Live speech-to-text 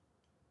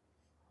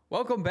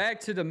Welcome back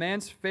to the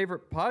man's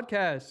favorite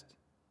podcast.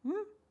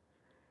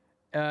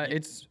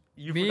 It's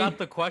You me. forgot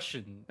the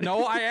question.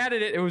 No, I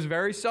added it. It was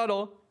very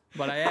subtle,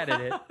 but I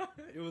added it.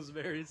 It was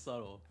very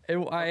subtle.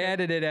 I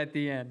added it at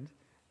the end.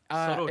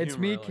 Subtle It's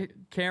humor, me, I like.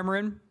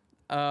 Cameron,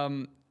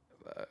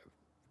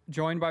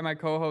 joined by my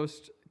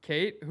co-host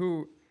Kate,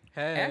 who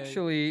Hey.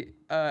 actually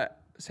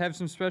have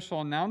some special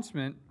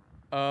announcement.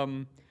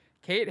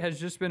 Kate has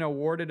just been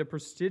awarded a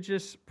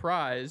prestigious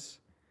prize.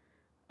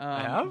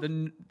 I have?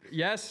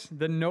 Yes,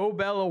 the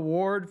Nobel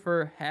Award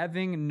for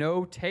having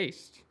no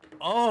taste.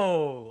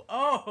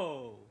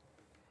 Oh.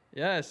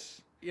 Yes.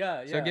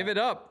 Yeah. So give it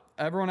up.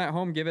 Everyone at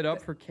home, give it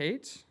up for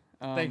Kate.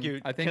 Thank you.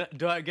 I think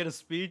Do I get a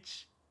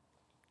speech?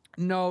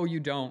 no, you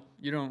don't.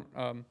 You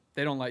don't.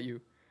 They don't let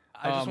you.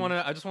 I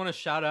just want to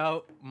shout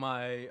out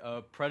my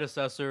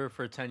predecessor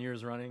for 10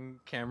 years running,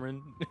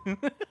 Cameron.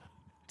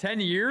 10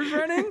 years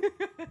running?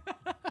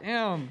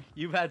 Damn.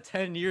 You've had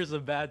 10 years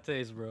of bad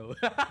taste, bro.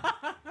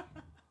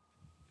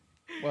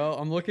 Well,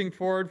 I'm looking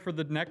forward for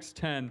the next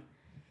 10,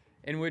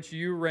 in which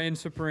you reign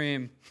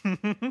supreme.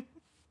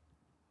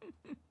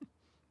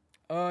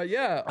 Yeah.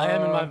 I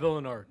am in my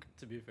villain arc,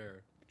 to be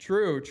fair.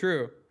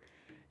 True.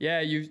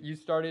 Yeah, you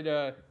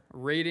started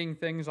rating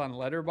things on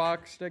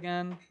Letterboxd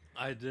again.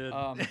 I did.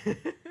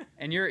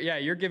 And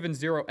you're giving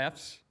 0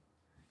 Fs,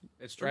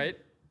 It's true. right?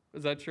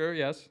 Is that true?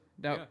 Yes.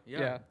 No.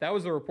 Yeah. That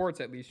was the reports,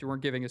 at least. You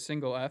weren't giving a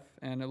single F,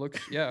 and it looks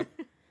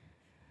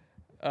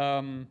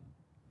I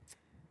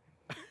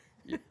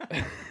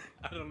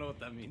don't know what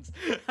that means.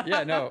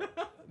 Yeah, no.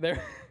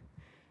 There.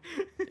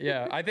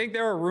 Yeah, I think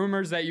there were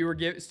rumors that you were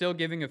still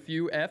giving a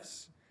few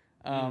Fs,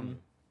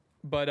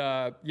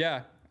 but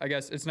yeah, I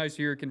guess it's nice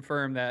to hear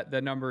confirm that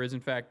the number is in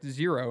fact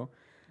 0.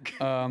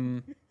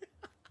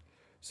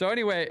 So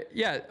anyway,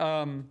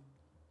 yeah,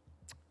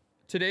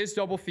 today's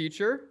double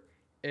feature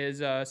is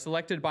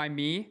selected by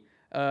me,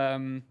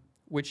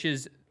 which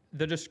is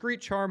The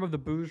Discreet Charm of the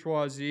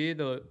Bourgeoisie,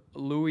 the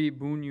Louis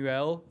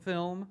Buñuel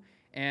film,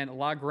 and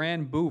La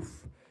Grande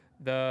Bouffe,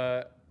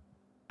 the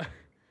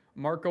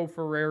Marco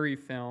Ferreri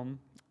film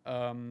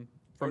from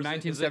Or is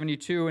it-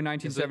 1972 and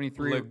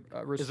 1973, Is it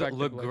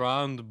respectively. Le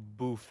Grand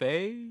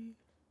Buffet?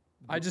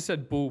 I just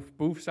said bouffe.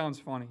 Bouffe sounds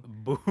funny.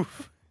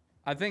 Bouffe.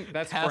 I think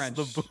that's Pass French.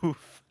 the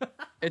bouffe.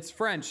 It's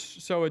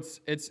French, so it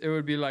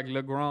would be like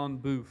Le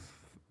Grand Bouffe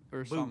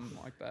or something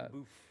like that.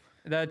 Bouffe.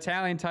 The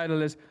Italian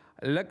title is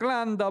La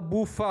Grande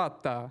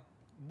Buffata.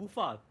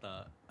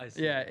 Buffata. I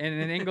see. Yeah, and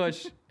in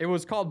English, it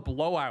was called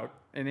Blowout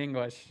in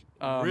English.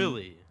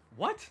 Really?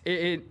 What?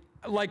 It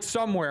like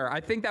somewhere. I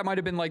think that might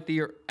have been like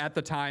at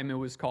the time it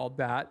was called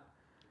that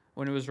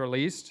when it was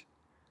released.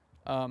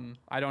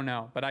 I don't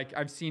know, but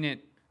I've seen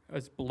it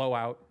as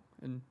Blowout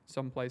in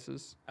some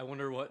places. I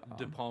wonder what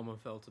De Palma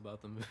felt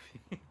about the movie.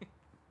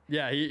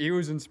 Yeah, he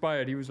was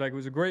inspired. He was like, it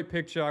was a great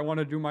picture. I want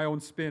to do my own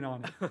spin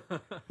on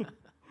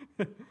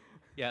it.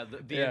 Yeah,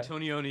 the Yeah.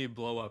 Antonioni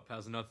blow up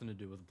has nothing to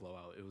do with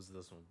Blowout. It was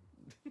this one.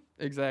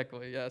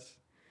 Exactly, yes.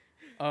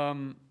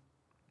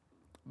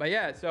 But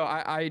yeah, so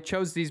I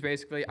chose these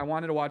basically. I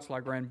wanted to watch La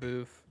Grande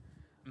Bouffe.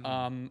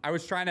 I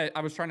was trying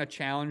to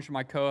challenge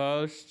my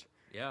co-host.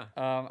 Yeah.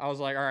 I was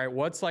like, all right,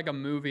 what's like a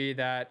movie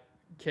that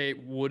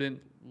Kate wouldn't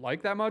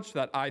like that much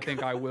that I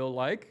think I will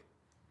like?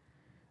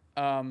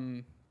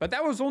 But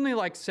that was only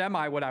like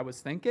semi what I was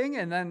thinking,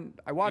 and then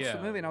I watched the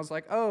Yeah. movie and I was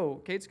like, oh,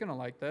 Kate's gonna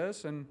like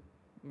this and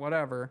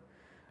whatever.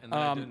 And then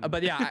I didn't.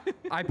 But yeah,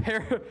 I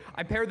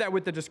paired that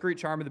with The Discreet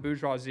Charm of the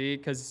Bourgeoisie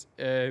because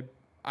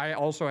I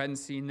also hadn't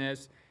seen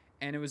this,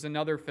 and it was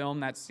another film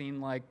that seemed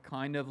like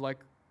kind of like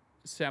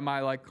semi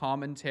like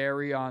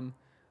commentary on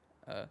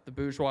the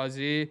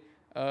bourgeoisie,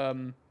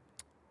 and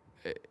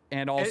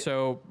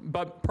also,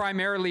 but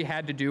primarily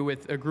had to do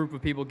with a group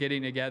of people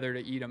getting together to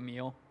eat a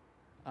meal.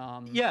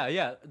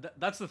 Yeah.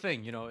 That's the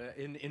thing, you know.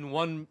 In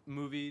one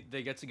movie,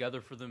 they get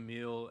together for the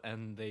meal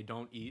and they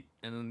don't eat,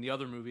 and in the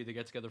other movie, they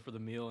get together for the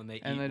meal and they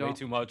And eat they way don't-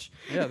 too much.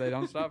 Yeah, they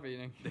don't stop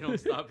eating. They don't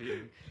stop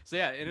eating. So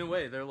yeah, in a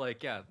way, they're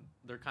like,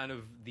 they're kind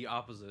of the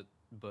opposite,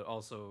 but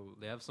also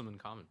they have some in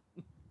common.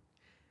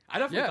 I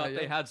definitely Yeah, thought yeah.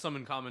 they had some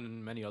in common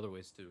in many other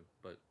ways too,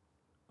 but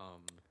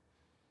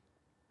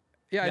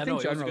Yeah, I think no, it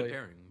was a generally. good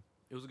pairing.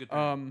 It was a good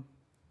pairing.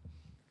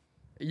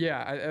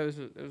 Yeah,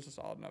 it was a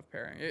solid enough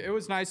pairing. It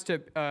was nice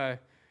to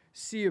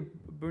see a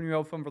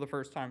Buñuel film for the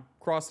first time.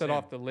 Cross that Same.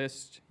 off the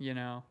list, you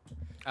know.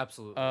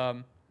 Absolutely.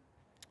 I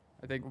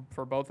think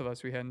for both of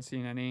us, we hadn't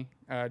seen any.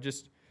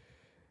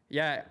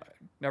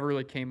 Never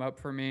really came up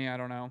for me. I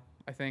don't know.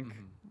 I think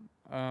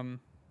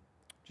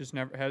just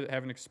never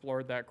haven't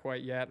explored that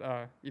quite yet.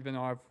 Even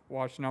though I've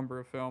watched a number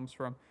of films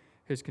from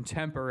his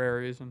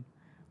contemporaries and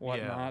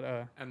whatnot.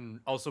 And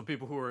also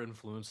people who are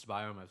influenced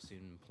by him, I've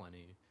seen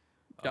plenty.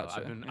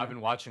 Gotcha, I've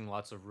been watching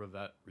lots of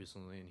Rivette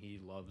recently, and he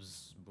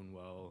loves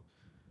Buñuel.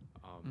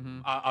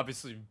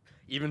 Obviously,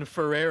 even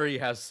Ferreri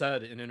has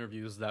said in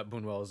interviews that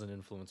Buñuel is an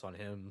influence on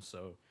him.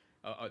 So,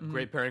 a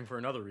great pairing for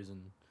another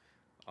reason.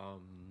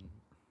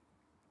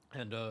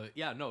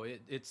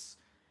 It's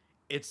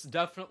it's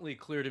definitely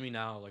clear to me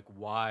now, like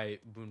why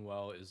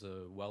Buñuel is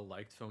a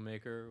well-liked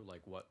filmmaker.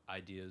 Like what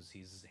ideas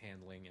he's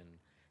handling and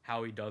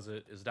how he does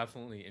it is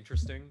definitely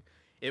interesting.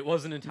 It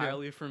wasn't Yeah.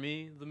 entirely for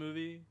me, the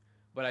movie,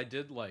 but I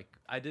did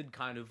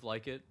kind of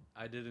like it.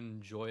 I did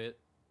enjoy it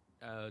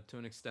to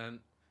an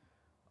extent.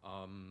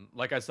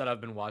 Like I said,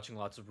 I've been watching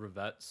lots of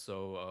Rivette.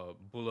 So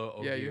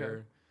Bula Yeah, you have.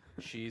 O'Gear,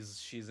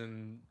 she's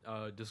in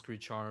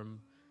Discreet Charm.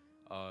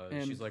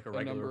 And She's like a a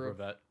regular number of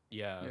Rivette.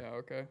 Yeah. yeah.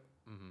 Okay.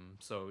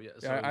 So yeah.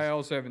 So Yeah, I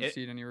also haven't it,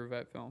 seen any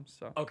Rivette films,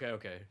 so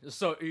okay.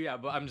 So yeah,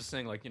 but I'm just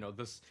saying, like,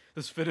 this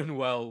fit in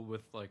well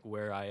with like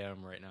where I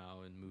am right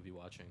now in movie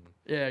watching.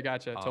 yeah,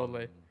 gotcha,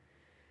 totally.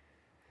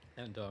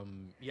 And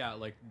yeah,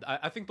 like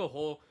I think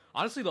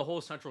honestly the whole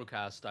central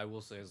cast, I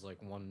will say, is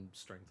like one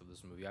strength of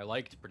this movie. I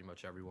liked pretty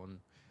much everyone.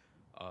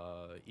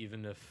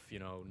 Even if,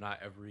 not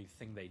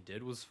everything they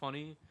did was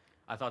funny,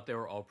 I thought they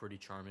were all pretty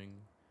charming.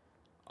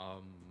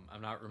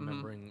 I'm not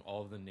remembering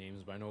all of the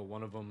names, but I know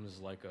one of them is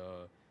like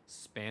a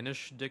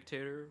Spanish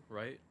dictator,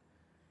 right?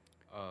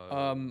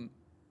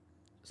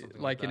 Something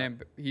Like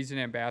that. he's an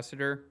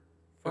ambassador.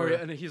 Oh yeah,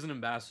 and he's an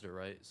ambassador,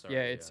 right? Sorry,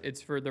 Yeah,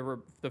 it's for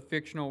the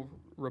fictional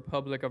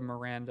Republic of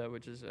Miranda,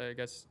 which is, I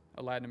guess,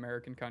 a Latin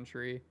American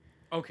country.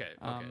 Okay.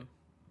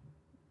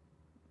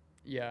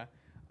 Yeah.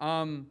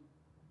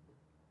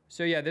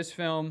 So yeah, this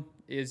film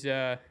is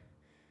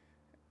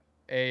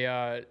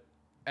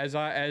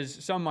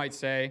as some might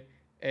say,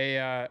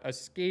 a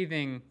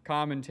scathing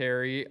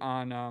commentary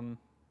on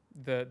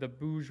the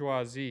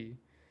bourgeoisie.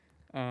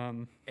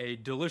 A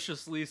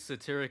deliciously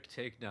satiric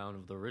takedown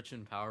of the rich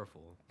and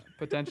powerful.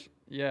 Potential.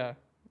 Yeah.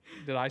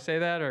 Did I say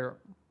that or?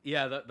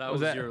 Yeah, that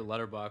was your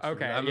letterbox.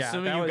 Okay, I'm yeah,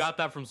 assuming that you was- got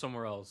that from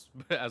somewhere else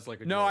as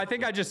like a No, joke. I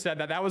think I just said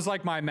that. That was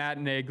like my Matt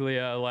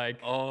Naglia, like,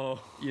 Oh,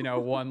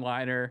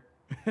 one-liner.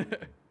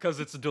 because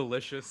it's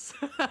delicious.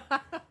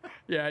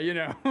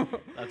 Yeah,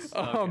 That's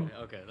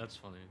okay. That's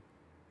funny.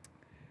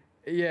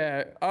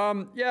 Yeah.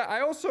 Yeah.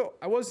 I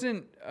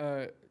wasn't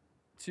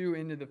too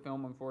into the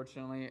film,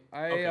 unfortunately.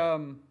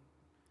 Okay.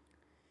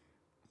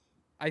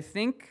 I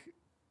think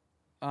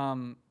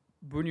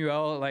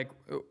Buñuel, like,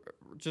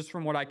 just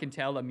from what I can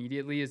tell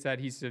immediately, is that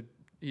he's a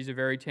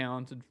very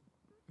talented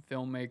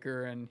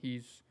filmmaker, and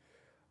he's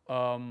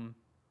I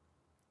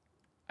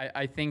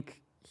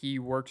think he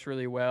works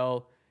really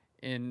well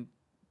in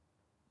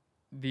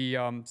the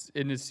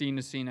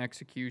scene-to-scene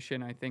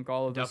execution. I think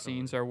all of the Definitely.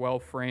 scenes are well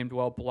framed,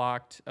 well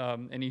blocked,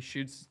 and he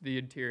shoots the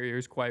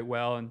interiors quite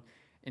well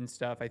and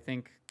stuff. I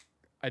think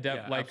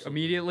Yeah, like absolutely.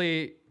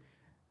 immediately,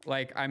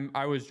 like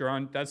I was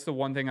drawn. That's the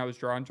one thing I was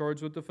drawn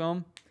towards with the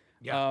film.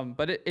 Yeah.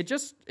 But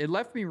it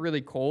left me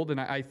really cold, and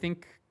I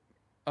think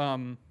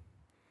a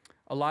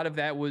lot of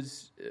that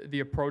was the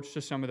approach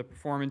to some of the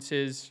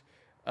performances,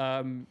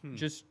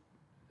 just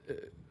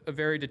a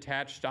very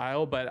detached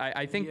style. But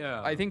I think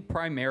Yeah. I think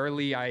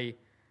primarily I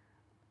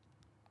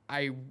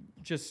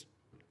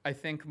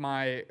think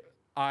my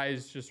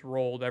eyes just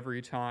rolled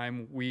every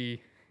time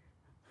we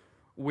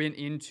went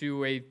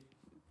into a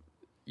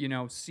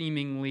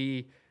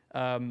seemingly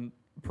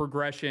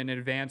progression,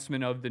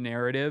 advancement of the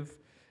narrative,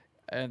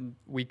 and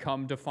we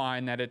come to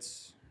find that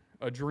it's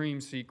a dream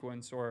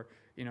sequence, or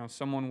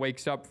someone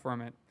wakes up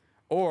from it,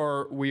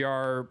 or we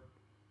are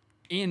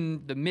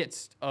in the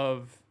midst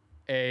of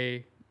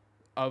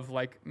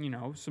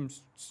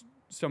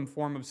some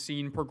form of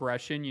scene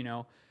progression,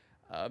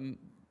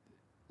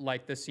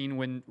 like the scene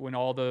when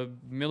all the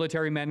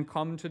military men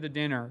come to the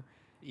dinner.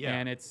 Yeah.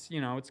 And it's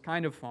it's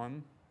kind of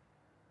fun,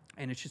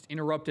 and it's just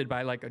interrupted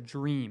by like a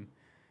dream.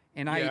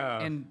 And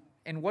Yeah.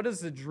 and what does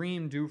the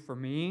dream do for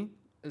me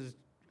is,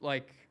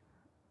 like,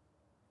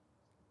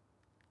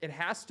 it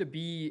has to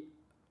be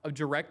a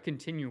direct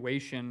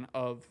continuation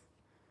of,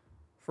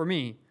 for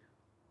me,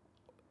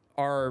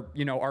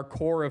 our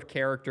core of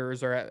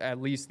characters, or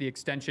at least the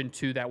extension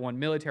to that one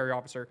military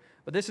officer.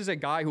 But this is a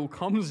guy who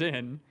comes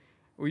in,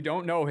 we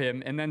don't know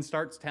him, and then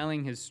starts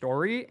telling his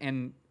story,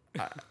 and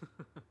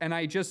and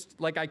I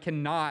just, like, I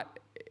cannot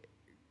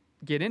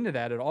get into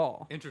that at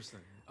all. Interesting.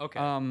 Okay.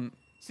 Um,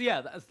 So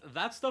yeah,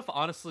 that stuff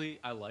honestly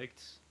I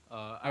liked.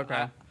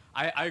 Okay.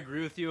 I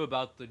agree with you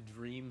about the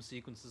dream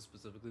sequences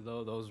specifically,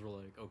 though. Those were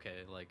like, okay,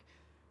 like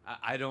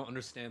I don't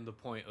understand the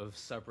point of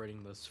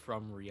separating this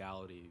from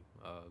reality.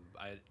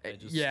 I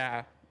just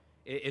yeah.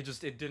 it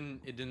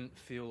didn't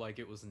feel like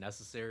it was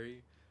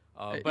necessary.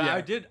 But Yeah.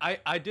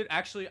 I did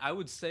actually, I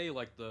would say,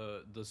 like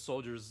the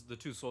soldiers, the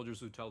two soldiers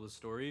who tell the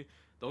story,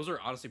 those are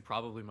honestly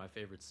probably my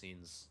favorite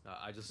scenes.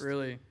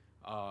 Really.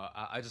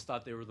 I just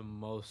thought they were the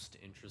most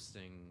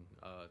interesting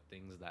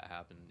things that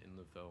happened in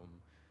the film.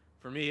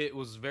 For me, it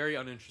was very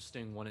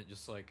uninteresting when it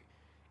just like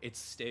it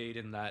stayed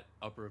in that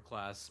upper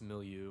class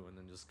milieu, and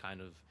then just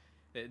kind of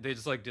they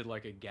just like did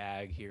like a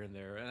gag here and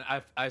there. And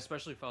I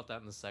especially felt that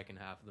in the second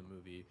half of the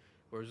movie,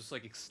 where it was just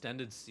like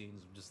extended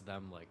scenes of just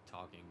them like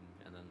talking,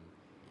 and then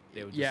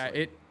they would just, Yeah,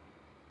 like,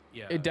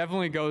 yeah, it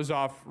definitely goes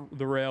off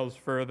the rails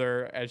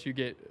further as you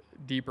get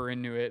deeper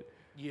into it.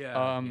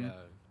 yeah, um, yeah.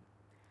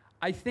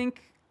 I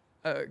think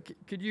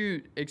Could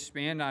you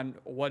expand on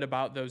what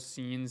about those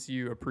scenes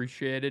you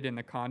appreciated in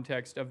the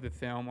context of the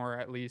film, or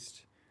at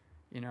least,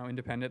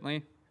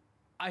 independently?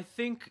 I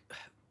think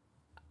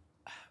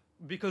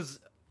because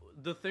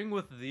the thing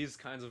with these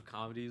kinds of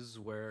comedies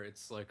where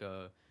it's like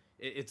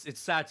it's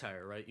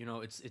satire, right?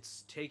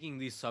 It's taking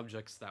these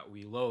subjects that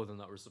we loathe and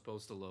that we're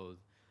supposed to loathe,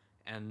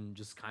 and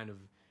just kind of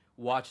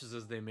watches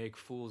as they make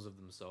fools of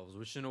themselves,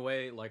 which in a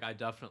way, like, I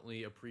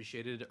definitely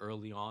appreciated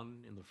early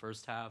on in the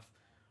first half.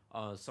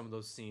 Some of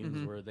those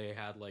scenes where they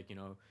had like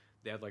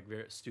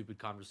very stupid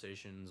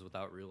conversations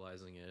without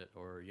realizing it,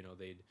 or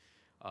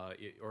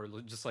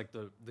just like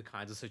the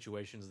kinds of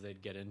situations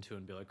they'd get into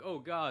and be like, oh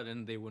god,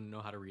 and they wouldn't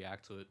know how to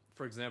react to it.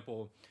 For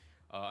example,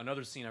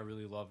 another scene I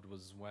really loved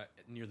was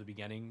near the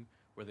beginning,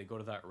 where they go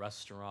to that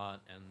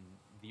restaurant and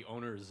the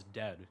owner is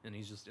dead and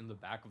he's just in the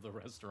back of the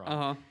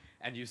restaurant.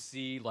 And you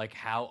see like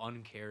how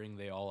uncaring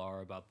they all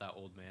are about that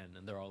old man,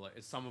 and they're all like,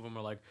 some of them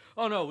are like,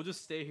 oh no, we'll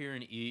just stay here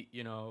and eat,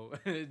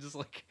 just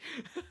like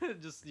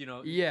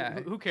Yeah.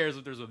 who cares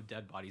if there's a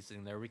dead body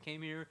sitting there? We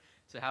came here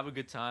to have a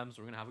good time,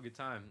 so we're gonna have a good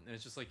time. And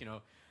it's just like,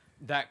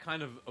 that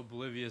kind of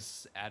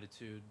oblivious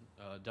attitude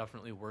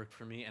definitely worked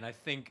for me. And I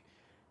think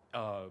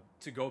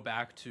to go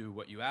back to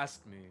what you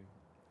asked me,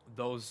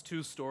 those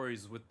two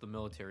stories with the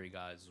military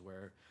guys,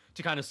 where,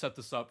 to kind of set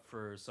this up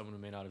for someone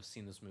who may not have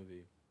seen this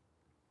movie,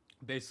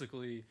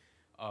 basically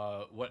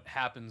what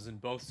happens in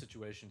both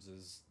situations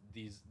is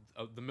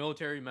the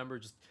military member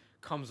just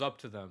comes up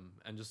to them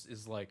and just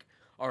is like,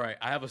 all right,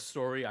 I have a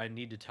story I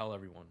need to tell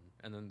everyone.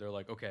 And then they're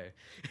like, okay.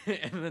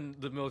 And then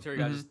the military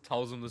guy just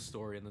tells them the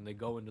story, and then they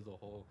go into the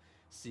whole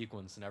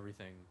sequence and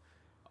everything.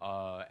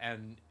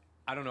 And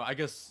I don't know, I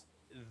guess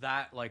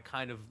that, like,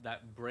 kind of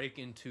that break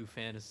into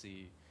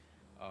fantasy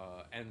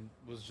and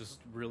was just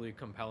really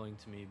compelling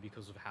to me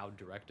because of how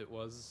direct it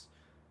was.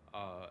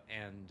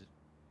 And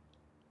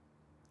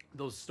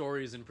those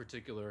stories in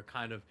particular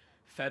kind of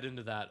fed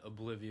into that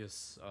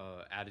oblivious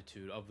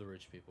attitude of the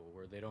rich people,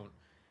 where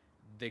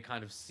they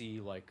kind of see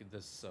like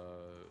this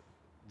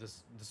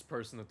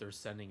person that they're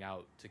sending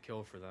out to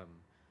kill for them,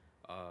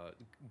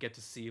 get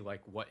to see like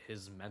what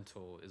his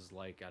mental is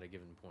like at a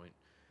given point.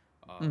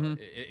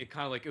 It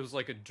kind of like, it was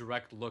like a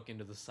direct look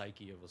into the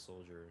psyche of a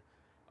soldier,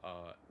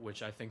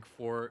 which I think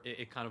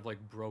it kind of like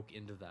broke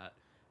into that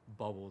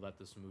bubble that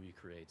this movie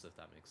creates, if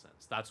that makes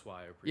sense. That's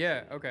why I appreciate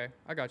it. Yeah. Okay.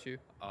 I got you.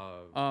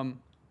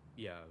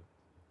 Yeah,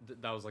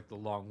 that was like the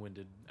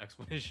long-winded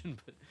explanation,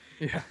 but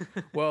Yeah.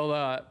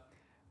 Well,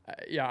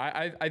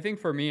 yeah, I think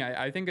for me,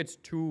 I think it's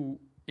too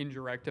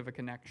indirect of a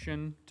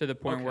connection to the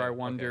point where I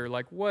wonder,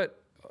 like,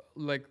 what,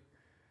 like,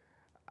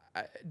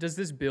 does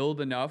this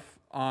build enough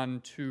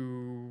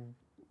onto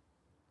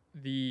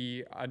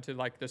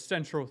like the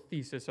central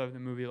thesis of the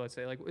movie? Let's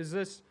say, like, is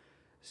this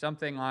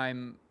something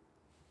I'm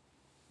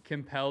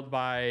compelled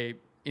by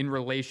in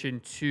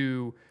relation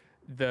to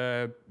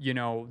the,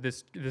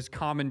 this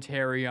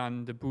commentary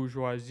on the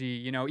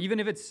bourgeoisie, even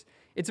if it's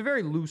a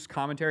very loose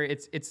commentary,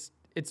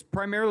 it's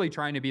primarily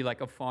trying to be like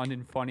a fun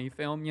and funny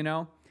film,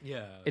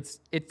 yeah,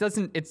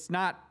 it's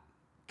not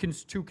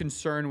too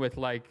concerned with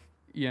like,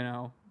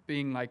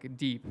 being like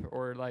deep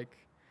or like,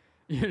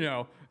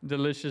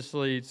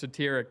 deliciously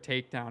satiric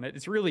takedown.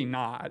 It's really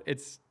not.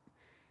 It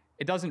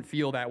doesn't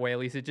feel that way, at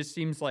least. It just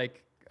seems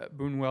like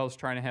Buñuel's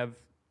trying to have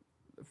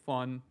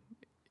fun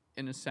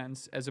in a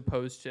sense, as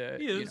opposed to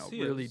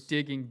really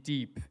digging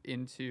deep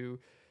into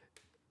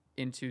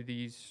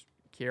these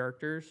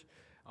characters.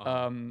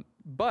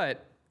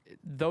 But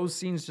those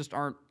scenes just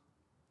aren't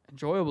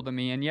enjoyable to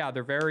me, and yeah,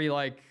 they're very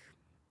like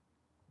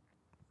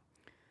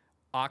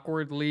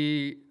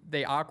awkwardly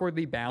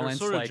balanced.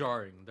 They're sort of like,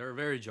 jarring. They're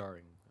very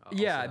jarring.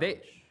 Yeah,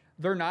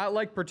 they're not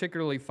like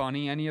particularly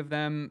funny, any of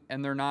them,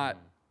 and they're not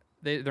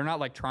they're not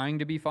like trying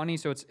to be funny.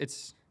 So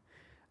it's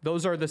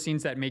those are the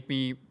scenes that make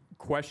me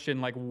question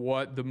like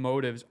what the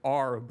motives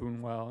are of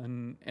Buñuel,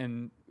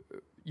 and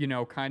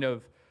kind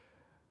of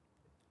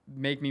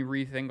make me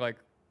rethink like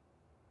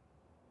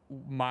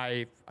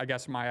my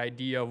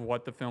idea of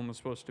what the film was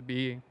supposed to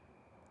be.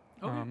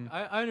 Okay,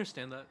 I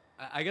understand that.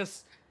 I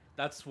guess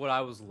that's what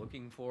I was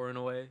looking for in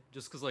a way,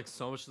 just because like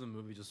so much of the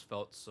movie just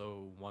felt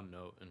so one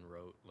note and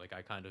rote. Like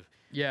I kind of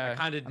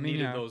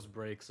needed those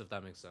breaks, if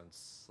that makes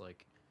sense.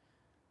 Like,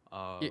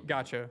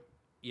 gotcha.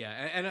 Yeah,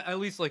 and at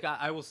least like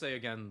I will say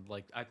again,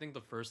 like I think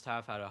the first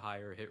half had a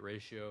higher hit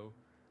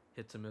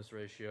to miss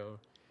ratio.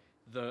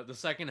 The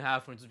second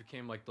half, when it just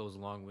became like those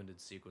long-winded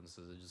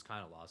sequences, it just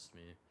kind of lost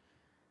me.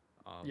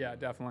 Yeah,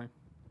 definitely.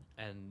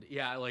 And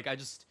yeah, like I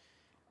just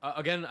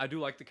again, I do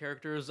like the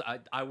characters.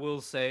 I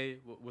will say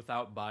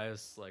without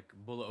bias, like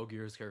Bula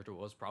Ogier's character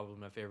was probably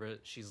my favorite.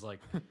 She's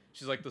like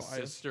the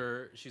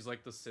sister. She's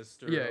like the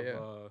sister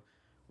of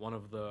one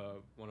of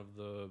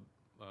the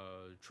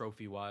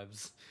trophy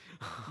wives.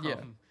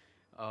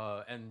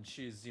 And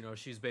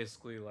she's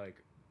basically like,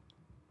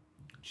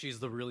 she's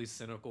the really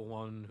cynical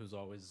one who's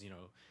always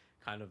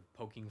kind of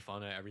poking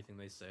fun at everything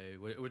they say,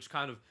 which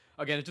kind of,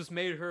 again, it just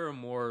made her a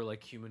more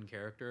like human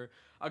character.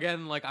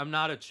 Again, like I'm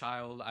not a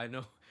child. I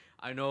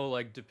know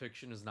like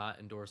depiction is not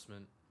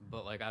endorsement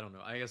but like I don't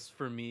know. I guess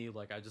for me,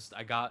 like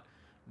I got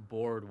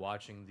bored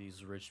watching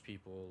these rich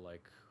people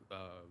like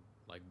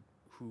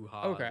hoo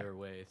ha Okay. their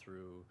way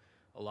through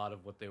a lot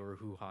of what they were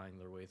hoo haing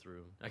their way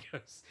through. I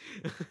guess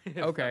if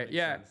that Okay. makes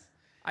Yeah. sense.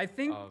 I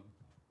think Um,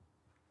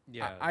 I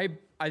yeah. I,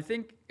 I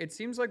think it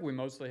seems like we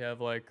mostly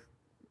have like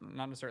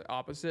not necessarily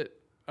opposite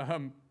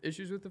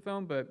issues with the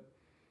film, but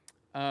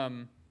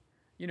um,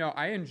 you know,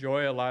 I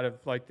enjoy a lot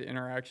of like the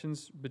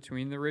interactions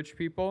between the rich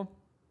people.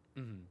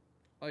 Hmm.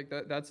 Like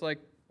that's like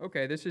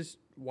okay, this is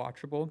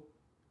watchable.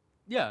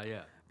 Yeah.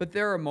 Yeah. But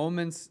there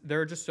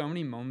are just so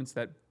many moments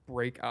that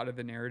break out of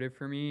the narrative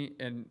for me.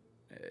 And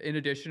in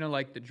addition to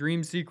like the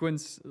dream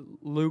sequence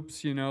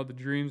loops, you know, the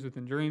dreams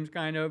within dreams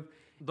kind of.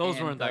 Those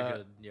And weren't that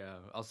good. Yeah,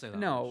 I'll say that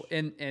no,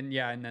 much. and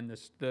yeah, and then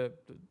the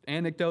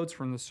anecdotes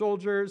from the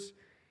soldiers,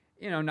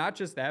 you know, not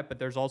just that, but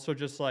there's also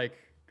just like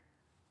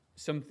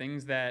some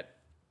things that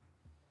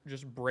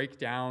just break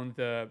down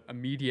the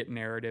immediate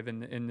narrative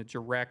in the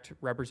direct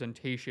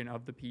representation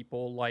of the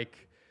people.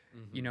 Like,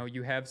 you Hmm. know,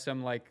 you have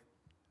some like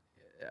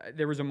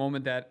there was a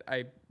moment that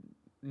I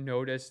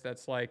noticed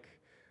that's like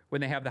when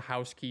they have the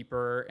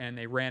housekeeper and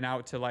they ran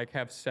out to like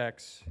have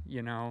sex,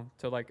 you know,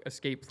 to like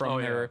escape from Oh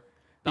yeah, their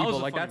that people. was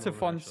a Like funny that's a moment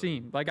fun actually.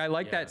 scene. Like I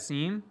like Yeah. that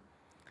scene.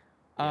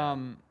 Yeah.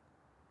 Um,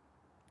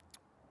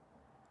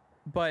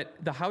 but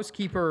the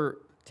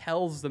housekeeper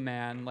tells the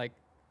man like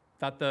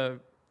that the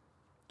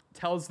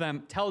tells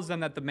them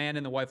that the man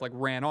and the wife like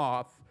ran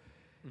off,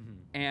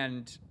 Hmm.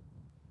 and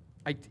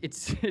it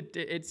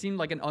seemed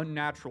like an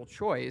unnatural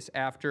choice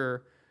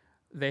after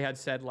they had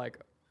said like,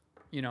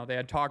 you know, they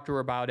had talked to her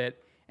about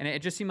it, and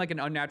it just seemed like an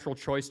unnatural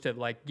choice to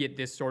like get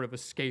this sort of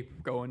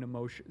escape go into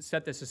motion,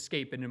 set this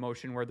escape into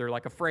motion where they're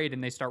like afraid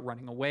and they start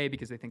running away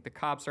because they think the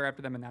cops are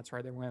after them, and that's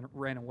why they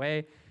ran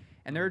away.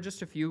 And there are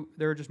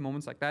just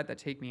moments like that that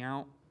take me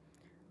out.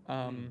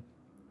 Um,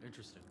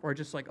 Interesting. or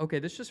just like, okay,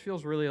 this just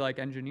feels really like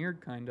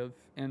engineered kind of,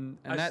 and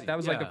I that see. that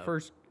was like the Yeah.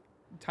 first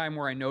time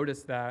where I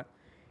noticed that,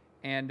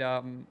 and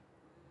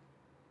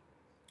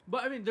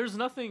But I mean, there's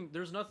nothing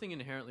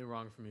inherently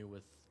wrong for me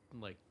with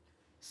like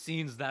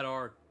scenes that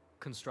are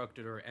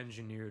constructed or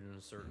engineered in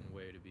a certain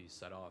way to be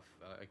set off.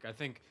 Like I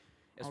think,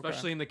 okay,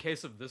 especially in the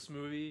case of this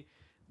movie,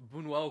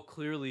 Buñuel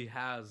clearly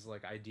has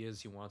like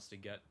ideas he wants to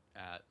get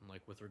at,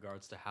 like with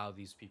regards to how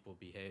these people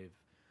behave.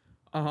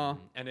 uh-huh,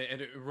 And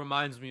it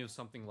reminds me of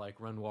something like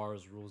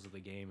Renoir's Rules of the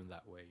Game in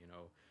that way, you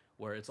know,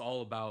 where it's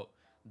all about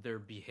their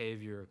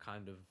behavior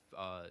kind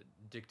of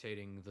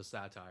dictating the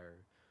satire.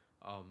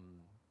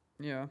 Um,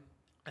 yeah,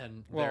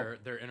 and well,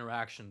 their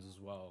interactions as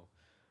well,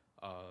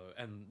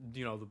 and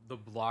you know the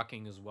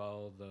blocking as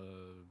well,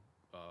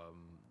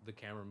 the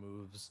camera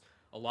moves.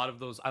 A lot of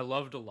those, I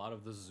loved a lot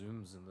of the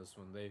zooms in this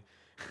one. They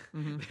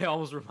mm-hmm, they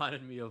almost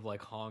reminded me of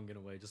like Hong in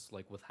a way, just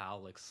like with how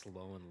like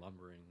slow and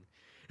lumbering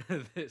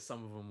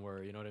some of them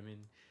were. You know what I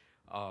mean?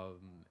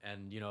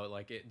 And you know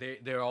like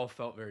they all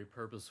felt very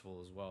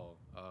purposeful as well.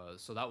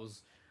 So that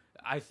was,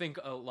 I think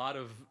a lot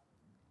of,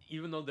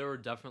 even though there were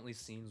definitely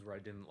scenes where I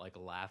didn't like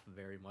laugh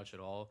very much at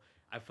all,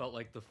 I felt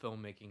like the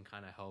filmmaking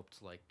kind of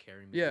helped like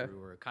carry me yeah,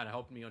 through, or kind of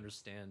helped me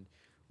understand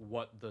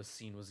what the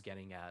scene was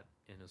getting at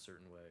in a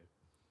certain way.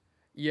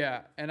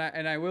 yeah, and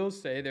I will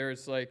say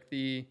there's like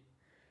the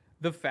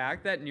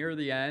fact that near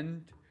the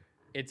end,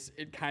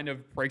 it kind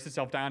of breaks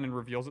itself down and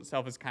reveals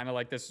itself as kind of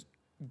like this,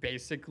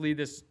 basically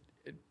this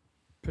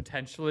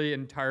potentially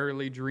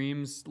entirely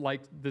dreams,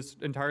 like this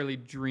entirely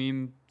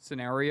dream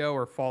scenario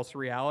or false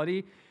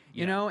reality,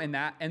 you Yeah, know, and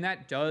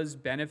that does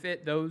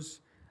benefit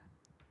those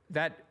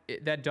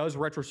that does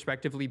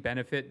retrospectively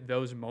benefit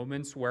those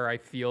moments where I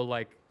feel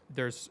like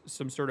there's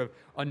some sort of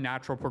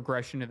unnatural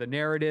progression of the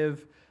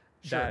narrative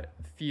sure. that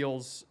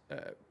feels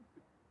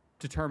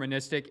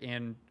deterministic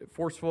and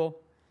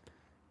forceful.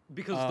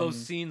 Because those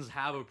Um, scenes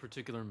have a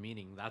particular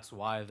meaning. That's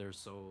why they're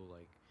so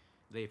like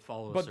they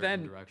follow a but certain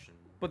then direction.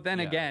 but then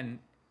Yeah. again,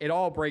 it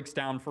all breaks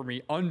down for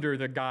me under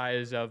the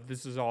guise of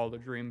this is all a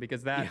dream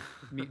because that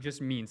Yeah.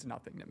 just means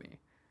nothing to me.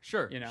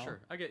 Sure, You know, sure.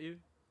 I get you.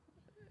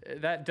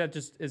 that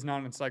just is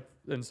not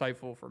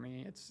insightful for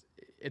me.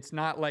 It's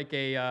not like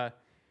a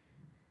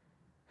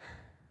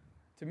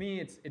to me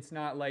it's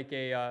not like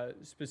a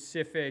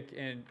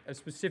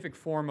specific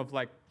form of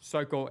like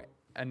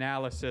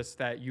psychoanalysis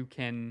that you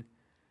can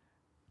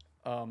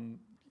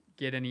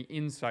get any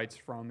insights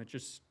from. It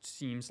just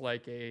seems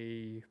like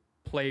a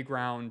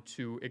playground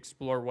to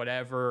explore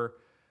whatever,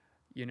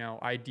 you know,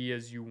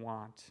 ideas you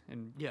want,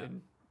 Yeah.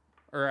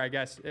 or I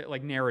guess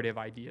like narrative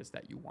ideas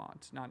that you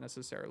want, not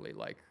necessarily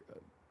like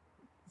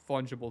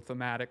fungible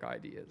thematic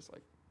ideas.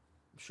 Like,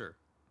 Sure.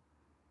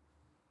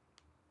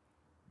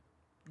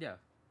 Yeah.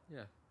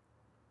 Yeah.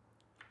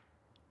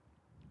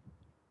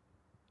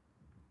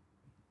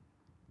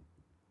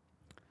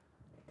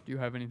 do you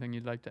have anything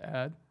you'd like to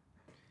add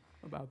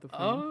about the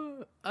film?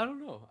 I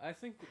don't know. I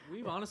think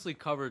we've honestly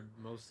covered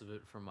most of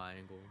it from my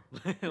angle.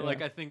 Yeah,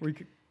 Like I think we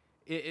could,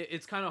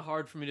 it's kind of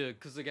hard for me to,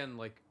 because again,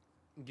 like,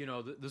 you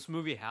know, this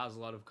movie has a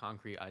lot of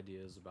concrete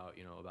ideas about,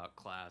 you know, about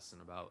class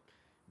and about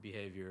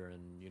behavior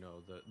and, you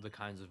know, the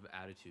kinds of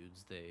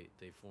attitudes they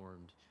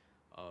formed.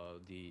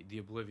 the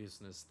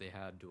obliviousness they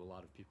had to a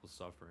lot of people's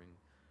suffering.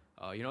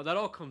 That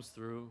all comes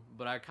through,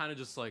 but I kind of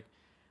just like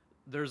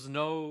there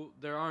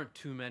aren't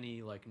too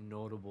many like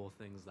notable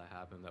things that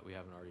happen that we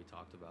haven't already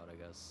talked about, I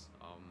guess.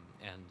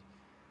 And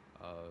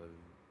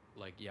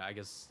I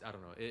guess I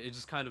don't know. It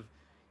just kind of,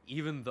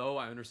 even though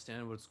I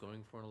understand what it's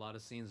going for in a lot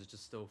of scenes, it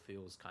just still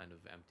feels kind of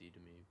empty to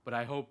me. But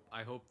I hope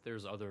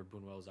there's other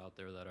Buñuels out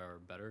there that are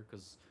better,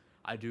 because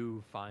I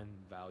do find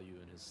value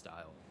in his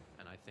style,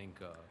 and I think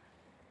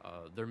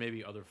there may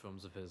be other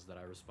films of his that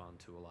I respond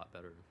to a lot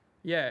better.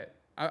 Yeah,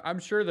 I'm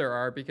sure there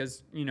are,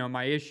 because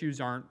my issues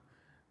aren't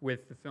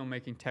with the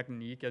filmmaking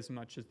technique as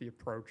much as the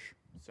approach.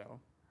 So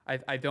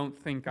I don't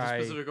think the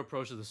specific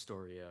approach to the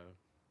story. Yeah.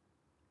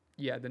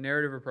 Yeah, the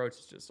narrative approach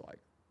is just like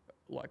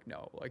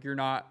no, like you're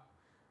not.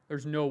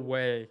 There's no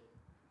way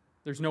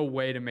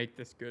to make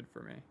this good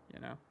for me.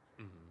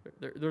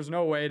 Mm-hmm. There's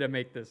no way to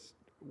make this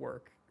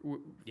work.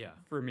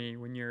 For me,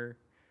 when you're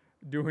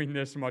doing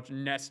this much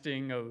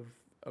nesting of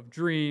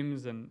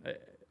dreams, and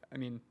I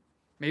mean,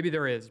 maybe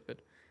there is, but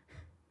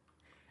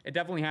it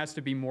definitely has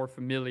to be more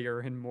familiar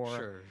and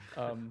more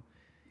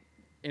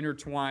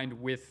intertwined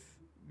with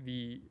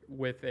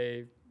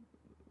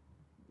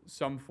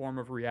some form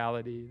of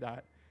reality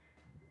that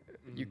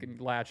you can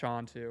latch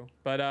onto.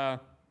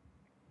 But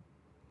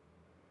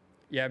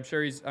yeah, I'm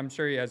sure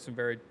he has some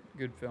very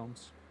good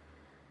films.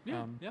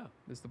 Yeah,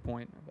 is the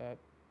point of that.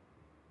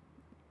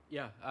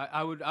 Yeah,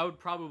 I would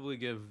probably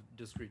give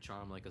Discreet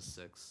Charm like a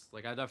 6.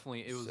 Like it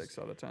was 6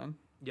 out of 10.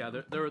 Yeah,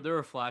 there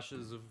were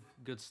flashes of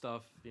good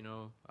stuff.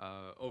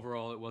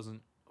 Overall it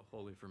wasn't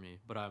wholly for me,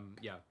 but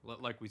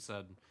like we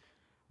said,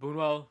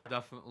 Buñuel,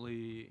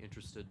 definitely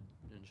interested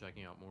in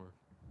checking out more.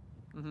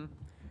 Mm-hmm.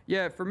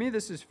 Yeah, for me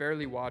this is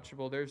fairly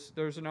watchable.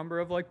 There's a number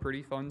of like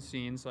pretty fun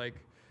scenes, like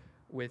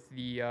with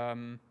the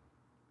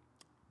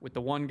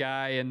one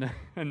guy and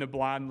the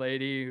blonde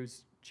lady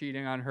who's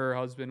cheating on her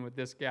husband with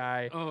this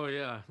guy. Oh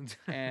yeah.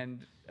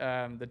 And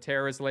the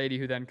terrorist lady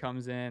who then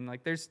comes in.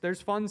 Like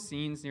there's fun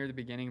scenes near the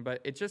beginning,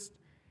 but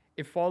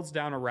it falls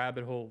down a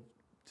rabbit hole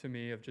to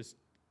me of just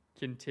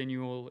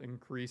continual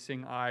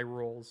increasing eye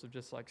rolls of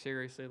just like,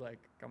 seriously,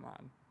 like, come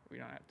on, we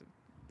don't have to,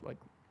 like,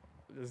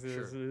 this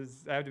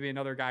have to be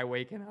another guy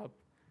waking up.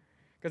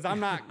 Because I'm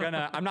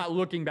not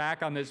looking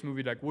back on this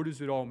movie like, what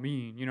does it all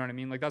mean? You know what I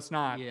mean? Like, that's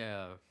not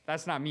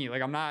me.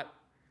 Like,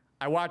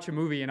 I watch a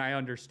movie and I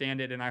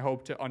understand it, and I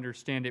hope to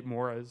understand it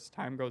more as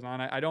time goes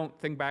on. I don't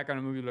think back on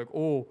a movie like,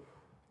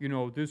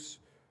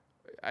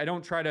 I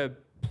don't try to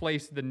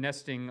place the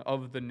nesting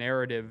of the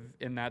narrative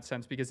in that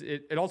sense, because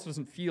it also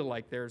doesn't feel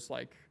like there's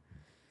like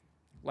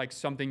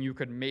something you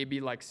could maybe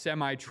like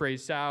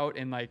semi-trace out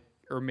and like,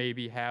 or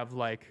maybe have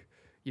like,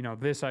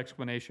 this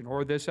explanation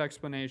or this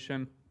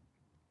explanation.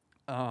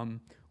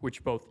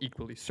 Which both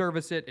equally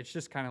service it. It's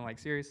just kind of like,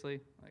 seriously,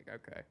 like,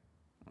 okay.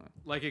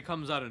 Like it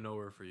comes out of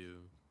nowhere for you.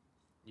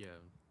 Yeah.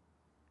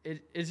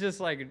 It's just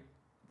like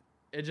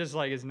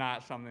is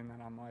not something that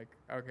I'm like,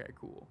 okay,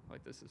 cool.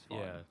 Like, this is fun.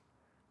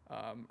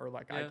 Yeah. Or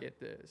like, I get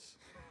this.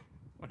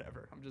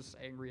 Whatever. I'm just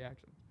saying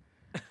reaction.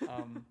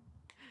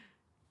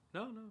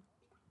 No.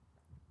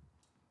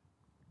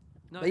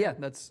 But yeah,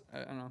 that's, I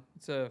don't know.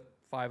 It's a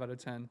 5 out of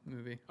 10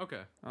 movie.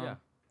 Okay. Yeah.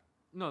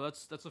 No,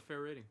 that's a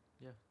fair rating.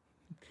 Yeah.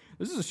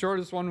 This is the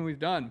shortest one we've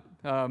done.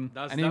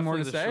 That's any more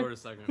to the say?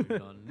 Shortest segment we've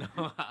done.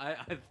 No,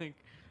 I think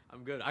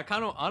I'm good. I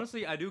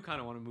do kind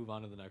of want to move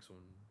on to the next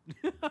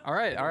one. All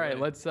right.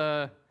 Let's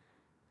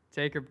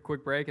take a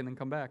quick break and then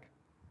come back.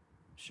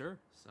 Sure.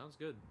 Sounds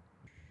good.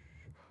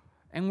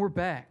 And we're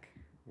back.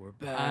 We're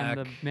back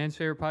on the Man's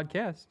Favorite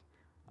Podcast.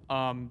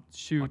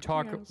 To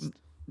talk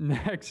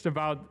next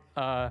about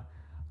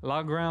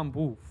La Grande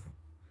Bouffe.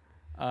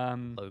 La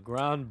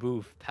Grande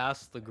Bouffe.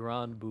 Past the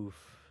Grande Bouffe.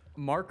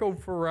 Marco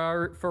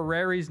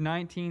Ferreri's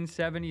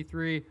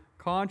 1973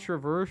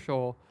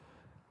 controversial.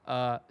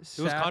 It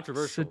was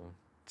controversial.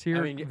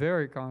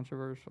 Very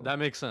controversial. That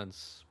makes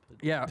sense.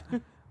 Yeah.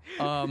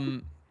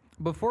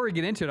 Before we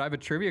get into it, I have a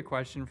trivia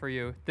question for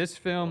you. This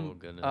film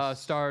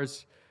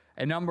stars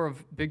a number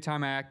of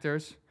big-time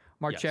actors: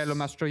 Marcello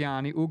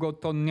Mastroianni, Ugo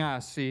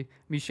Tognazzi,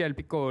 Michel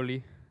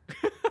Piccoli.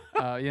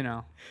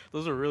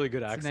 Those are really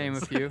good accents. To name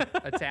a few.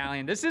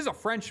 Italian. This is a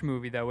French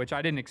movie, though, which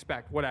I didn't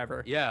expect.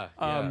 Whatever. Yeah.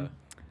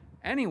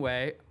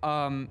 Anyway,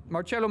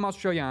 Marcello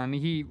Mastroianni,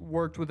 he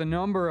worked with a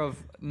number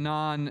of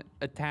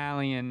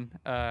non-Italian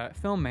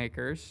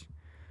filmmakers.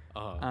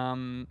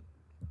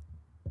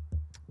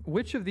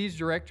 Which of these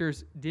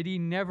directors did he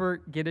never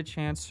get a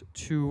chance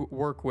to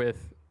work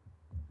with?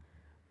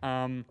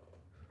 Raul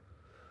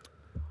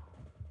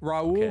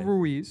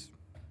Ruiz,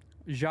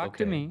 Jacques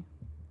Demy,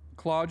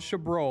 Claude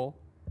Chabrol,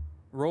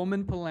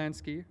 Roman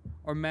Polanski,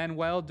 or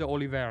Manuel de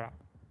Oliveira?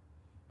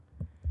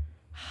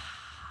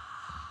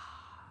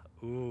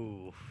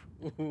 Ooh.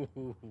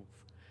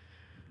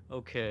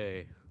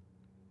 Okay.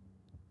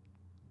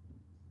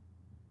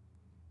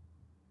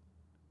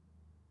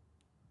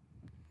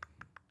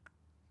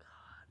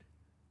 God.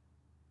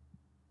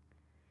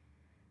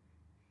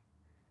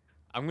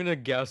 I'm gonna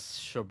guess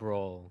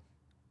Chabrol.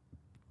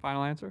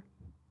 Final answer?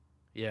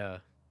 Yeah.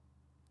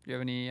 Do you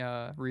have any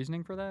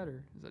reasoning for that,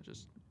 or is that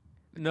just?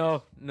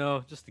 No,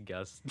 just a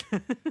guess.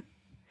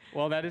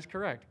 Well, that is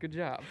correct. Good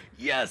job.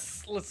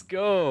 Yes, let's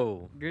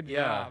go. Good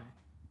job.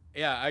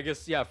 Yeah, I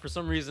guess for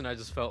some reason I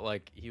just felt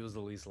like he was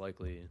the least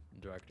likely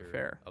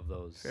director of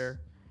those. Fair.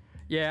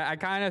 Yeah, I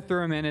kind of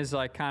threw him in as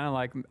like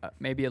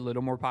maybe a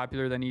little more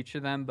popular than each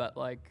of them, but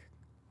like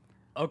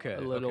a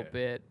little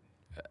bit.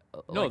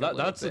 No,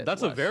 that's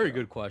a very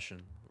good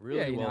question.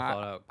 Really well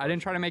thought out. I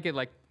didn't try to make it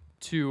like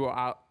too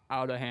out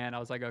of hand. I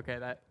was like, okay,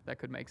 that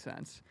could make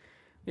sense.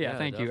 Yeah,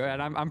 thank you,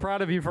 and I'm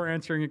proud of you for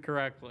answering it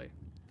correctly.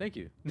 Thank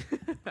you.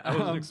 I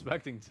wasn't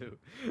expecting to.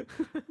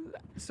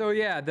 So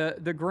yeah,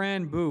 the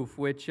Grand Bouffe,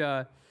 which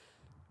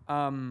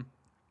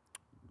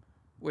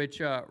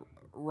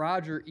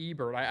Roger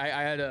Ebert.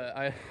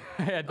 I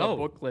had the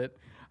booklet.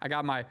 I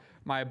got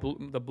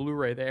the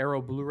Blu-ray, the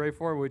Arrow Blu-ray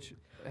for it, which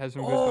has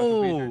some good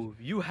special features.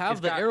 You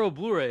have the Arrow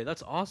Blu-ray.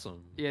 That's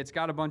awesome. Yeah, it's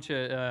got a bunch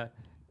of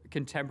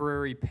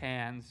contemporary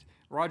pans.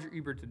 Roger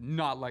Ebert did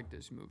not like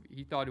this movie.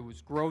 He thought it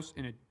was gross,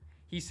 and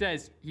he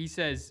says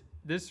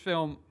this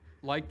film,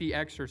 like The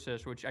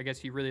Exorcist, which I guess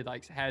he really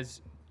likes, has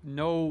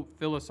no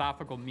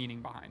philosophical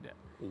meaning behind it.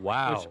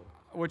 Wow.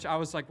 Which I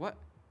was like, what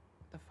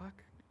the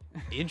fuck?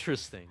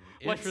 Interesting.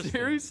 Like,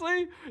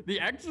 seriously? The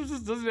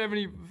Exorcist doesn't have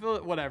any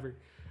whatever.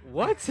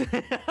 What?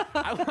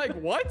 I'm like,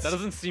 what? That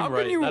doesn't seem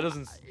right. That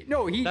doesn't.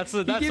 No, That's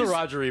a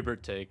Roger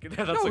Ebert take.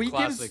 That's a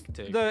classic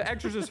take. The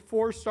Exorcist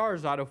 4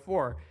 stars out of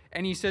 4,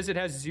 and he says it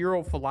has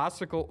zero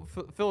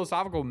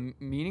philosophical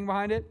meaning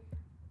behind it.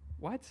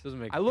 What? Doesn't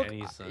make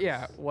any sense.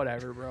 Yeah,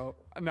 whatever, bro.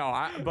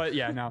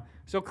 No.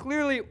 So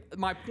clearly,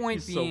 my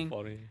point being, so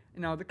funny.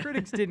 No, the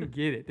critics didn't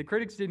get it. The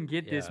critics didn't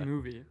get this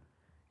movie.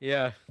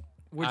 Yeah.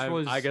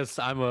 I guess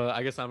I'm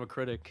a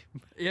critic.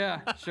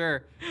 Yeah,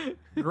 sure.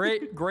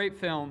 Great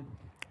film.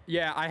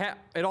 Yeah,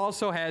 it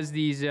also has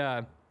these.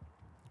 It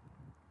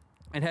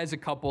has a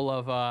couple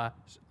of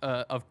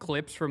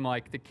clips from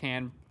like the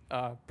Cannes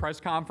press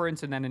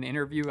conference and then an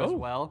interview as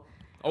well.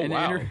 Oh, and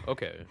wow.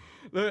 Okay.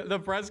 The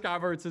press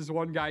conference is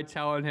one guy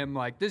telling him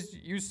like, this.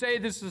 You say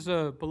this is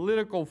a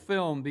political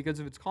film because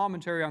of its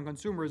commentary on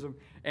consumerism,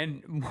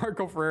 and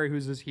Marco Ferreri,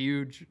 who's this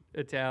huge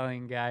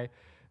Italian guy,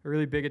 a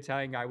really big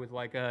Italian guy with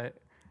like a,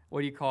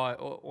 what do you call it?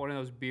 One of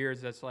those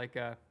beards that's like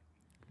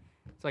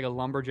it's like a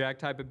lumberjack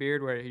type of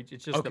beard where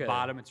it's just the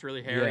bottom. It's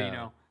really hairy,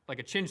 like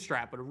a chin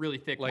strap, but a really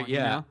thick one.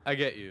 Yeah, I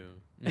get you.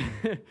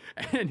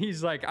 And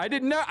he's like, I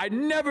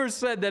never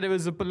said that it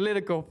was a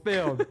political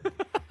film.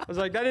 I was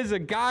like, that is a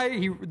guy.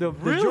 The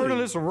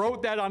journalist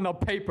wrote that on the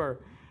paper.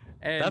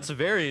 And that's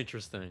very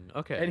interesting.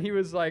 Okay. And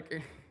he's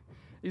like,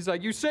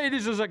 you say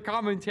this is a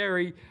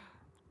commentary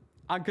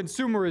on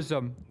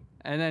consumerism.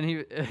 And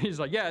then he's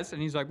like, yes.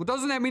 And he's like, well,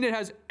 doesn't that mean it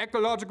has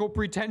ecological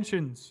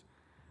pretensions?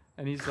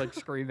 And he's like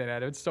screaming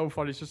at it. It's so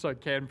funny. It's just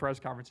like Cannes press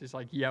conference. He's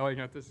like yelling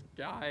at this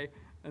guy,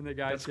 and the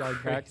guy's yelling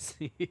back.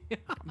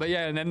 But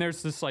yeah, and then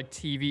there's this like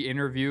TV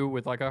interview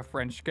with like a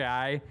French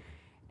guy,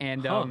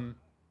 and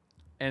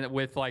and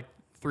with like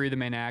 3 of the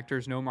main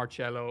actors, no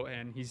Marcello,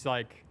 and he's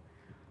like,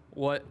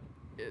 what?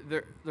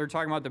 They're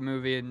talking about the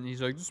movie, and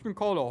he's like, this has been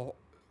called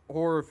a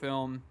horror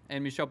film,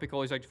 and Michel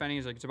Piccoli's like defending.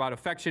 He's like, it's about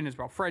affection, it's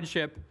about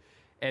friendship,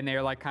 and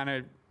they're like kind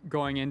of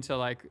going into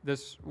like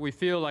this, we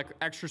feel like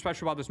extra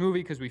special about this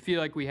movie because we feel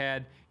like we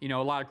had, a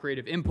lot of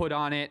creative input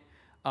on it,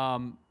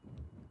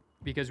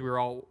 because we were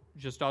all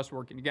just us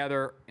working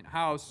together in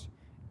house,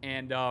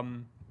 and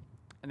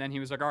then he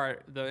was like, all right,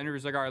 the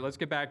interview's like, all right, let's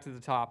get back to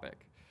the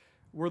topic.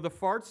 Were the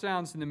fart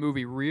sounds in the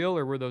movie real,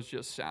 or were those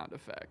just sound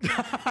effects?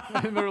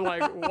 And they're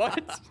like,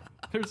 what?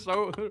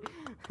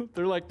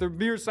 They're like, they're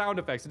mere sound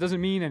effects. It doesn't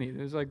mean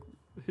anything. He's like,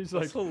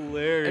 that's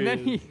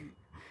hilarious.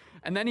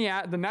 And then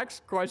the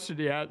next question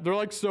he had, they're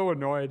like so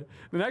annoyed.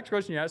 The next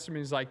question he asked him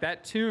is like,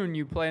 that tune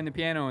you play on the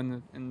piano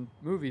in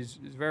movies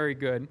is very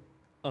good.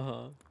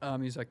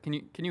 He's like,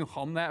 can you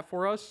hum that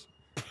for us?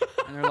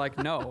 And they're like,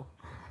 no.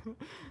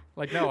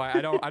 Like, no,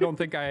 I don't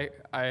think I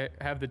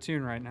have the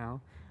tune right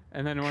now.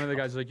 And then one of the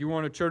guys is like, you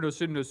want to turn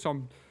us into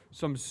some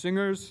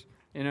singers?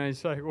 And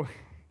he's like, well,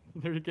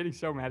 they're getting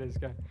so mad at this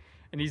guy.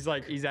 And he's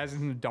asking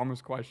him the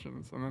dumbest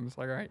questions. And I'm just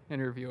like, all right,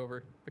 interview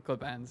over. The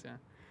clip ends, yeah.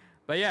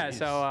 But yeah, jeez.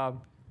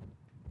 So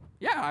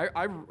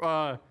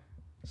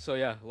So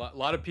yeah, a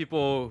lot of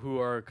people who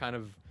are kind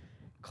of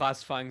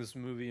classifying this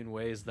movie in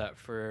ways that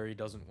Ferreri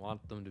doesn't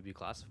want them to be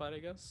classified, I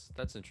guess.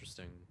 That's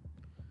interesting.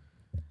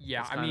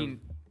 Yeah,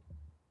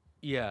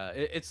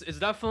 it's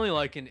definitely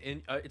like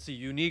it's a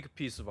unique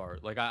piece of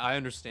art. Like I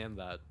understand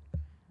that.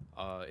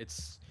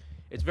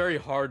 It's very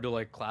hard to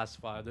like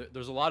classify.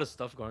 There's a lot of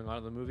stuff going on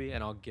in the movie,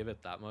 and I'll give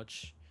it that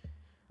much.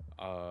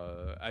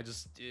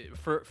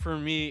 For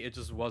me, it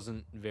just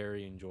wasn't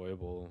very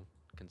enjoyable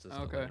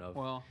consistently enough.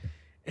 Well,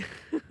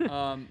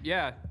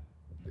 yeah,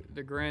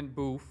 the Grand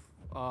Bouffe.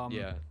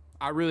 Yeah,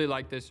 I really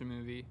like this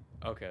movie.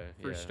 Okay,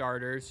 for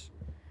starters,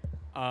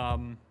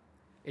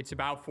 it's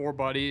about 4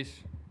 buddies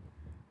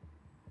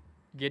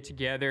get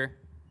together.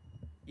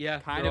 Yeah,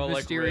 kind of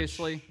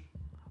mysteriously, like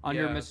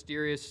under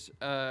mysterious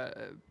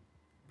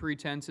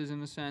pretenses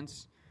in a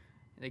sense.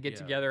 They get Yeah.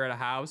 together at a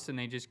house and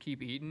they just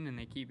keep eating and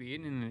they keep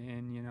eating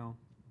and you know,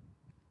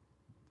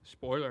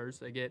 spoilers,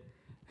 they get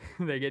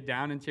they get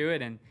down into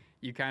it and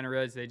you kind of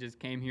realize they just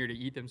came here to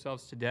eat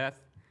themselves to death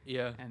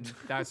Yeah. and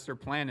that's their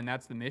plan and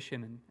that's the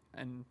mission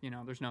and you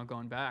know, there's no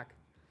going back.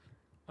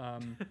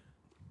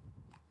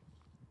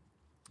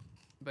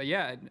 But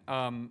yeah,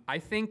 I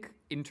think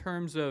in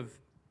terms of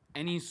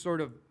any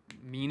sort of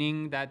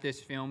meaning that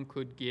this film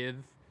could give,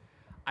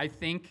 I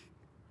think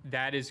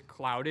that is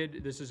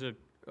clouded. This is a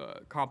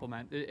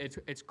compliment.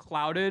 It's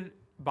clouded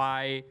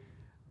by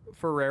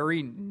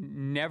Ferrari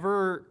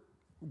never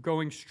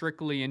going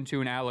strictly into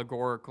an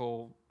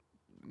allegorical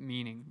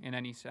meaning in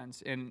any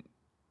sense, and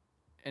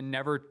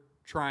never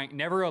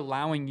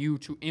allowing you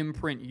to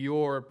imprint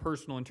your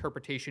personal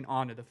interpretation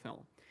onto the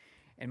film.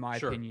 In my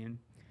Sure. opinion,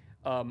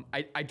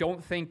 I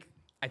don't think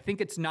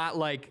it's not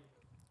like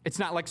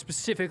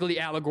specifically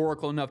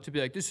allegorical enough to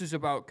be like this is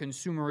about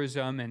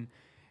consumerism and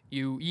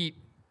you eat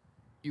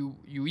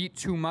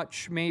too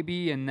much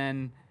maybe and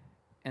then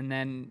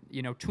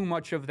you know too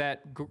much of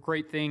that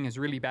great thing is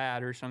really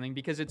bad or something,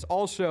 because it's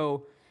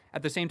also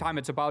at the same time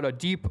it's about a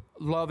deep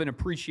love and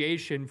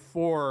appreciation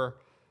for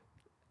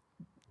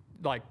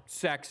like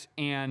sex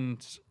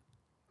and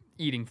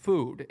eating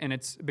food, and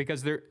it's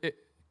because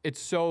it's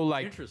so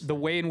like the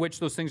way in which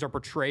those things are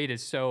portrayed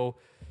is so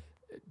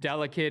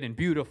delicate and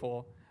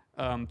beautiful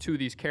to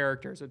these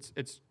characters.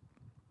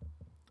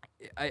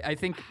 I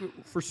think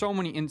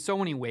in so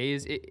many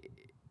ways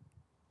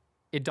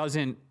it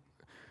doesn't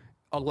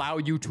allow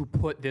you to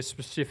put this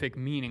specific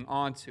meaning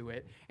onto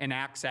it and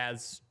acts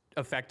as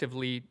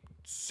effectively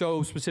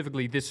so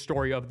specifically this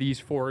story of these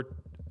four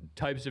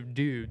types of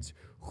dudes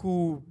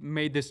who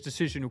made this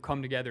decision, who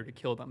come together to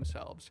kill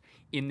themselves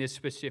in this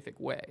specific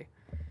way.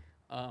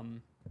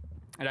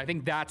 And I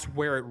think that's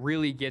where it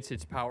really gets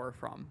its power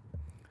from,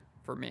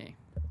 for me.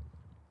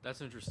 That's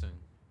interesting.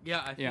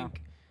 Yeah, I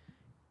think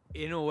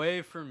in a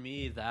way for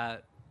me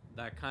that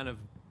kind of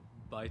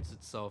bites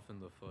itself in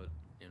the foot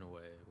in a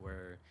way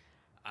where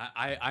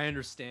I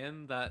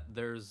understand that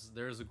there's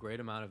a great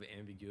amount of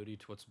ambiguity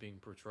to what's being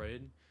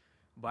portrayed,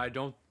 but I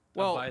don't.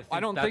 Well, but I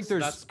don't think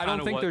there's. I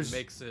don't think what there's.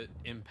 makes it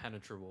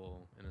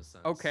impenetrable in a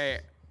sense. Okay,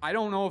 I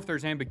don't know if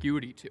there's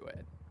ambiguity to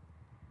it,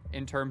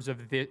 in terms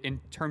of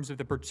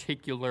the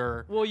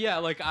particular. Well, yeah,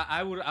 like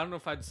I don't know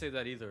if I'd say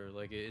that either.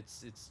 Like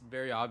it's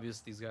very obvious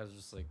these guys are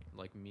just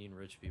like mean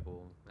rich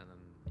people, and then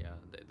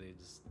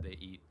they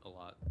eat a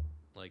lot.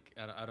 Like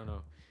I don't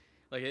know,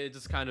 like it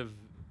just kind of.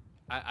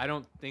 I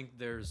don't think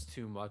there's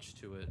too much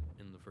to it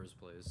in the first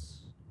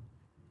place.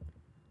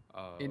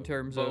 In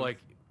terms but of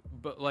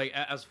like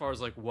as far as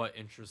like what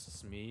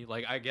interests me,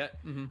 like I get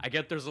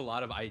there's a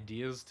lot of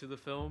ideas to the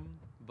film,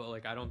 but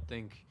like I don't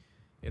think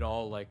it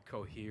all like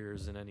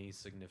coheres in any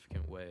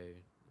significant way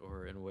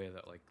or in a way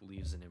that like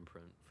leaves an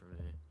imprint for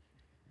me.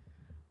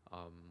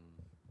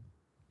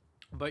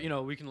 But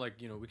we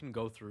can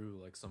go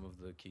through like some of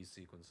the key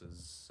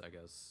sequences, I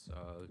guess.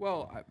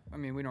 Well, I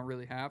mean, we don't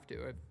really have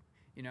to.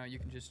 You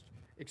can just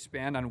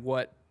expand on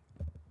what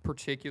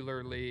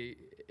particularly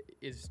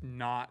is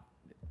not.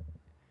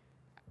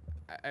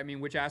 I mean,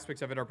 which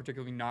aspects of it are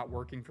particularly not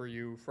working for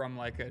you from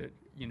like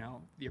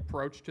the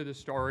approach to the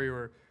story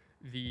or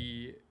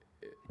the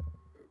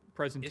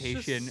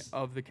presentation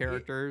of the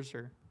characters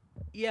or.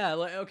 Yeah,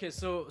 like okay,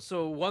 so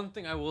one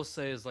thing I will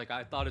say is like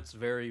I thought it's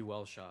very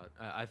well shot.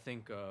 I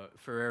think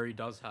Ferrari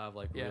does have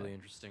like really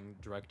interesting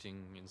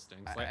directing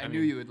instincts. Like I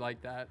knew you would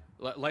like that.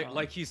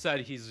 Like he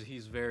said,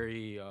 he's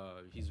very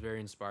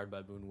inspired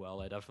by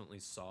Buñuel. I definitely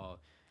saw.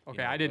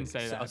 Okay, I didn't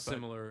say that.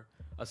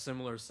 A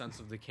similar sense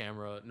of the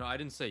camera. No, I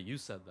didn't say you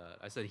said that.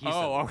 I said he said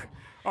that.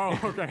 Oh,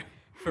 okay.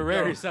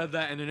 Ferrari said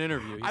that in an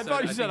interview. I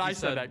thought you said I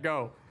said that.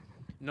 Go.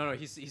 No,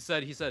 he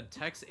said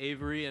Tex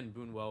Avery and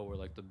Buñuel were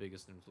like the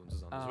biggest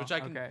influences on this,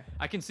 which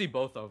I can see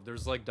both of.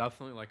 There's like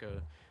definitely like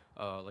a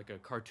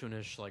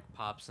cartoonish like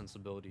pop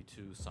sensibility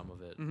to some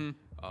of it,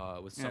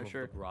 with some of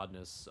the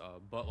broadness,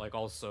 but like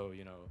also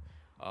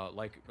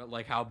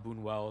like how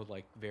Buñuel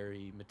like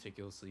very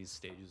meticulously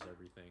stages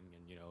everything,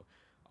 and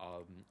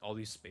all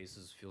these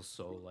spaces feel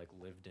so like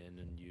lived in,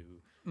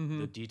 and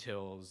the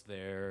details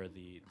there,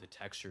 the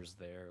textures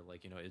there,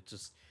 like it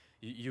just.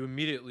 You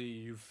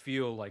immediately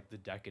feel like the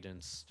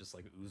decadence just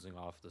like oozing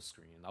off the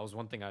screen. That was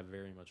one thing I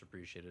very much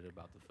appreciated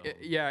about the film.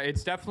 Yeah,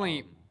 it's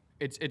definitely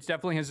it's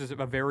definitely has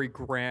a very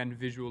grand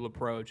visual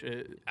approach.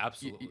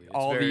 Absolutely,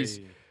 these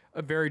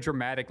very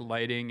dramatic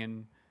lighting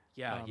and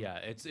yeah,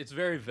 it's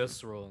very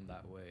visceral in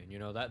that way.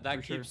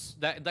 That keeps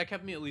that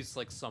kept me at least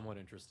like somewhat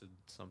interested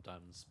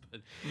sometimes.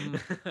 But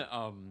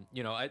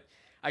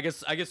I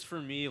guess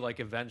for me, like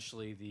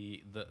eventually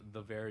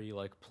the very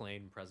like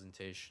plain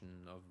presentation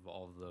of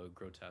all the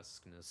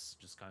grotesqueness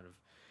just kind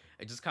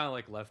of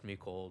like left me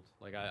cold.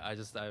 Like I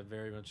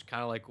very much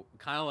kind of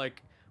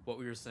like what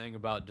we were saying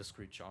about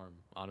Discreet Charm.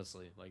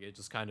 Honestly, like it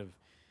just kind of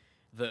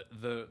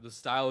the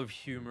style of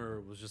humor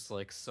was just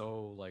like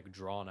so like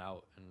drawn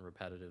out and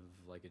repetitive.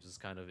 Like it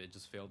just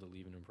failed to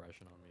leave an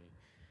impression on me.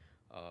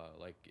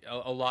 Like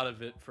a lot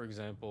of it, for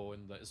example,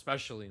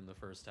 especially in the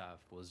first half,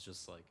 was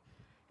just like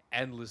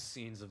endless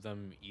scenes of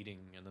them eating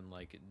and then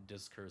like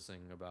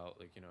discoursing about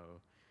like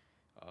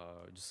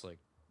just like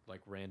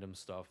random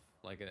stuff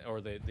like,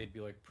 or they'd be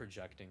like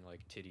projecting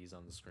like titties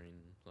on the screen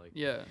like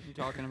Yeah, you're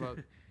talking about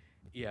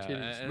yeah,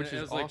 titties, which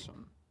is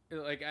awesome.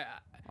 Like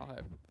I'll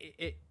have.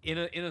 it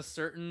in a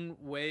certain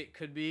way it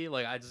could be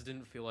like I just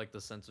didn't feel like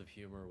the sense of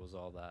humor was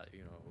all that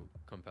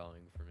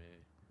compelling for me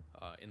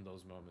in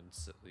those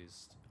moments at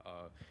least.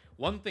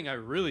 One thing I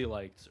really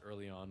liked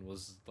early on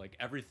was like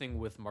everything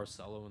with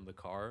Marcelo in the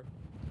car.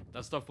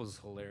 That stuff was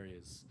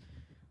hilarious.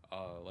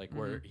 Like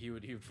where he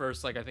would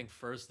first, like I think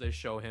first they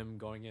show him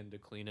going in to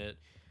clean it,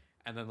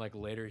 and then like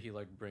later he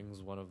like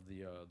brings one of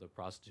the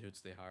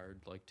prostitutes they hired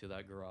like to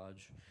that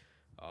garage.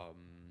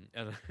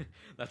 And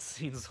that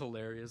scene's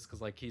hilarious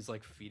because like he's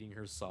like feeding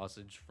her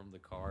sausage from the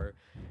car,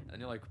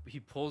 and he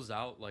pulls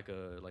out like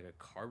a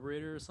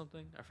carburetor or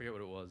something. I forget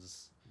what it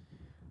was.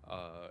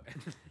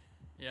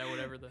 Yeah,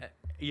 whatever the.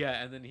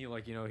 Yeah, and then he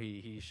like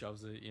he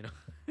shoves it.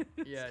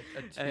 Yeah,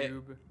 a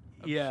tube.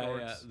 Of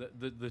yeah, sorts,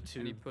 the tube.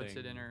 And he puts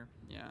thing. it in her.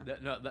 Yeah.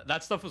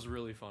 That stuff was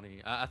really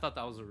funny. I thought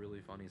that was a really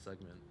funny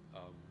segment.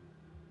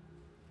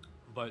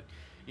 But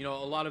a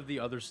lot of the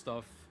other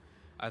stuff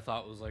I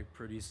thought was like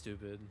pretty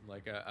stupid.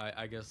 Like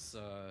I guess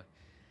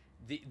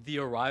the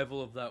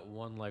arrival of that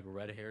one like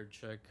red-haired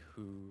chick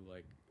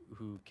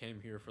who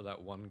came here for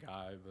that one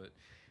guy but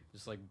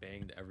just like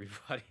banged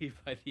everybody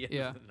by the end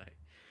of the night.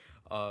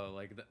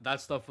 Like that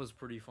stuff was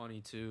pretty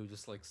funny too.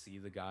 Just like see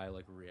the guy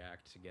like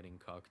react to getting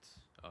cucked.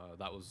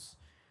 That was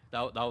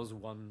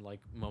one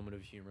like moment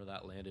of humor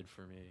that landed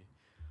for me.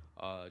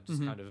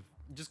 Just kind of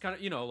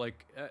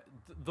like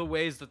the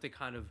ways that they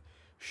kind of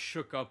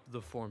shook up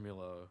the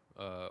formula,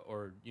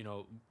 or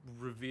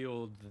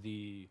revealed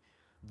the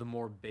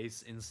more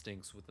base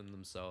instincts within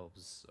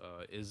themselves,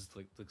 is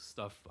like the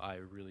stuff I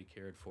really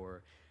cared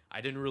for. I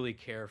didn't really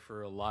care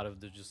for a lot of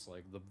the just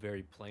like the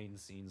very plain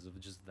scenes of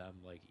just them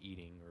like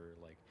eating or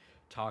like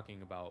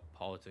talking about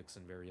politics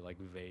in very like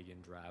vague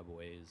and drab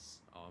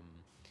ways.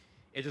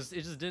 It just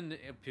didn't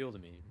appeal to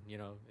me.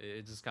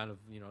 It just kind of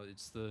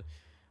it's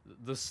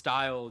the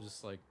style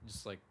just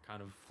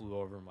kind of flew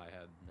over my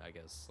head, I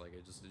guess. Like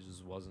it just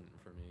wasn't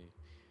for me.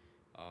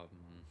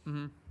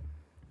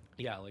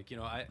 Yeah, like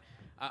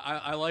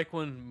I like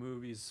when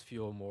movies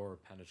feel more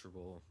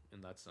penetrable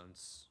in that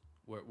sense,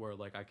 where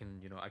like I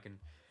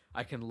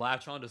can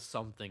latch onto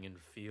something and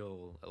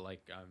feel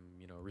like I'm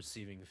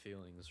receiving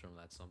feelings from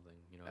that something.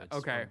 It's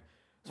Okay.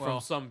 from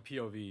some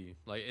POV.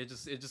 Like it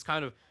just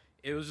kind of,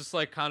 it was just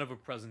like kind of a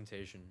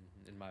presentation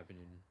in my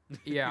opinion.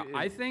 Yeah,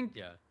 I think.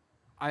 Yeah.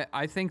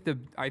 I think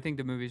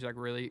the movie's like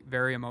really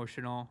very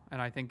emotional,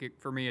 and I think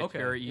for me it's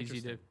very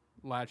easy to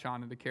latch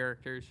onto the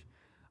characters,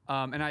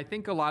 and I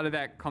think a lot of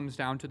that comes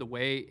down to the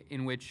way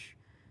in which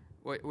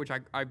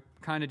I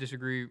kind of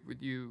disagree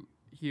with you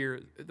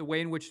here, the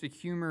way in which the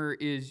humor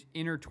is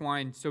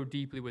intertwined so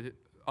deeply with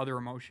other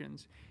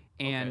emotions,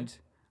 and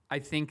I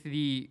think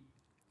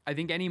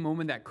any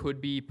moment that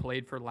could be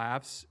played for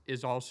laughs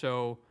is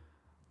also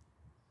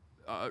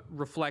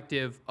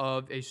reflective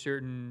of a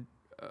certain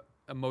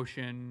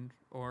emotion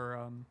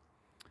or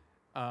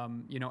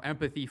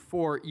empathy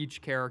for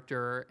each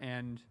character,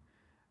 and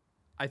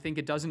I think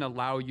it doesn't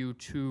allow you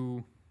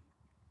to.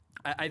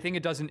 I think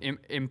it doesn't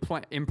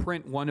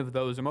imprint one of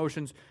those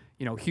emotions,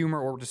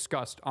 humor or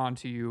disgust,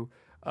 onto you.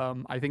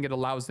 I think it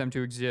allows them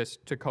to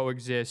exist, to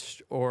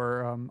coexist,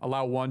 or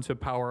allow one to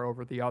power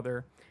over the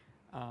other.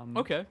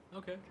 Okay.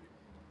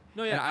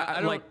 No, yeah, I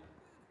don't like.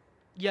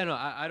 Yeah, no,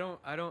 I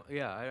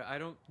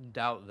don't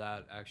doubt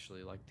that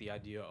actually. Like the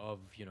idea of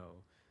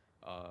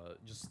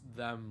just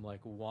them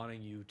like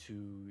wanting you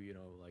to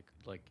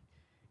like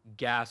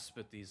gasp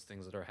at these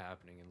things that are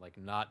happening and like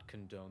not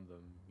condone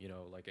them,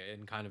 like,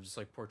 and kind of just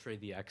like portray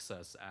the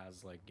excess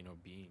as like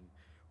being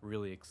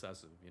really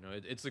excessive.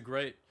 It's a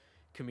great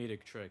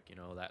comedic trick,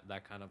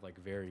 that kind of like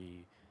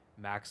very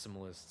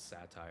maximalist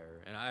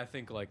satire, and I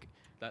think like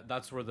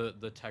that's where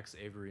the Tex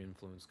Avery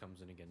influence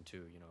comes in again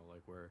too,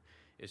 like where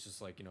it's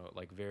just like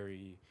like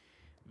very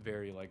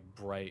very like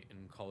bright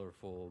and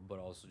colorful, but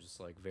also just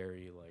like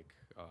very like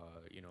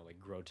like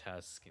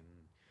grotesque and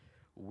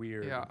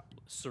weird,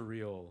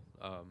 surreal.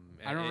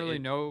 I don't really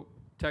know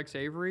Tex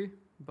Avery,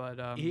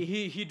 but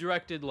he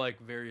directed like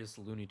various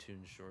Looney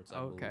Tunes shorts,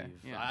 I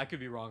believe. Yeah. I could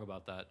be wrong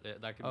about that.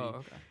 That could be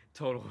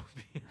total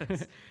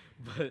BS.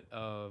 But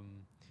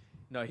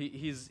no,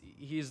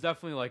 he's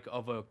definitely like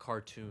of a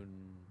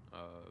cartoon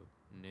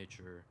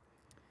nature.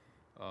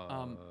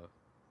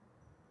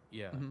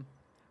 Yeah. Mm-hmm.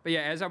 But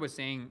yeah, as I was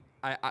saying,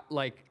 I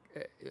like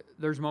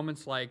there's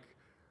moments like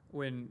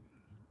when,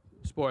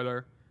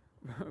 spoiler,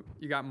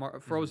 you got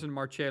frozen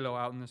Marcello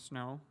out in the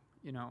snow.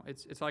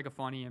 It's like a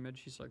funny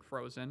image. He's like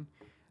frozen,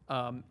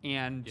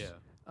 and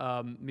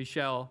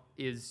Michel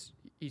he's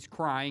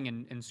crying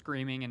and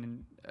screaming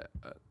and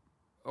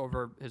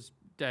over his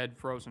dead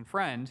frozen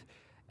friend,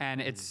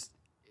 and it's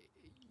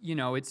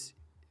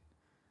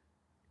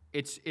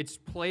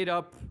played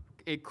up.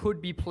 It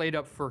could be played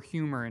up for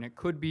humor, and it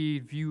could be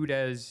viewed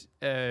as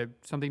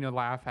something to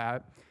laugh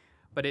at,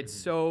 but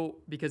it's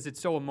because it's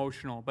so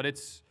emotional. But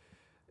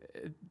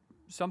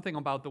something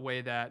about the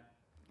way that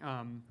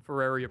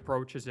Ferrari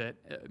approaches it.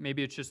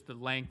 Maybe it's just the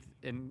length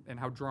and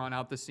how drawn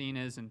out the scene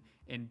is, and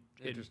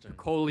Interesting.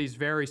 Coley's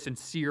very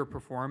sincere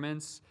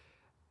performance.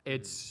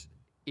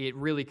 It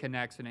really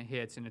connects and it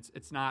hits, and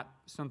it's not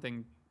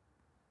something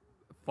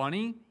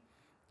funny,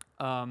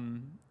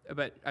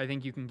 but I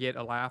think you can get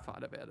a laugh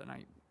out of it, and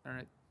I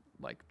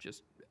like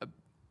just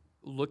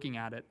looking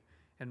at it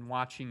and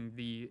watching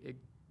the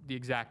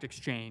exact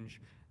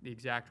exchange, the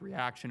exact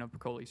reaction of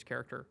Coley's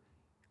character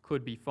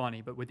could be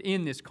funny, but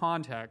within this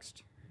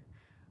context,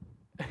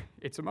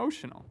 it's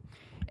emotional.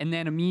 And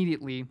then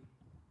immediately,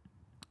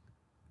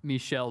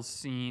 Michel's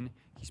scene,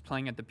 he's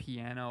playing at the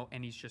piano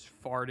and he's just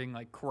farting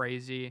like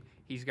crazy.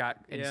 He's got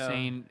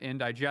insane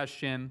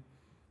indigestion,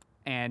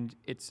 and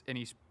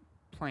he's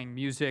playing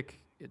music.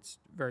 It's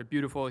very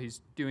beautiful.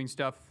 He's doing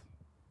stuff.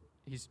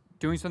 He's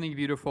doing something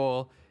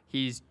beautiful.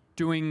 He's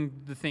doing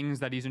the things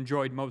that he's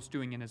enjoyed most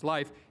doing in his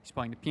life. He's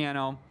playing the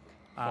piano.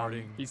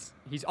 Farting.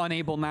 He's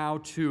unable now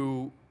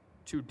to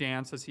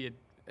dance as he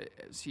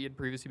had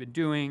previously been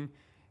doing,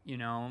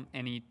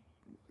 and he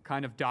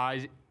kind of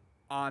dies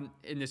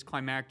in this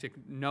climactic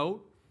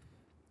note,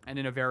 and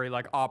in a very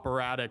like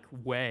operatic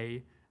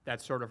way that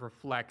sort of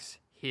reflects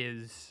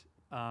his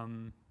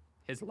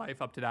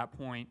life up to that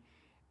point.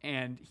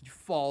 And he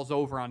falls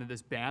over onto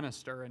this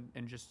banister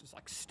and just is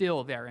like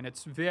still there, and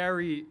it's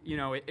very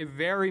it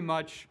very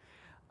much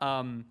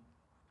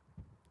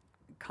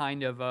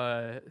kind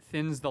of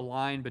thins the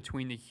line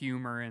between the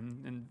humor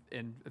and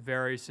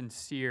very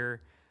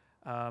sincere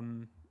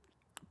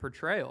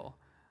portrayal.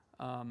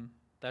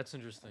 That's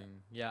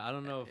interesting. Yeah, I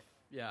don't know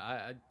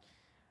if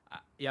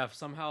if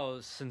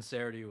somehow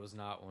sincerity was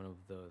not one of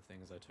the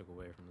things I took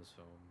away from this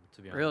film,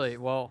 to be honest. Really?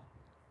 Well,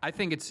 I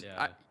think it's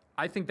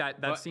I think that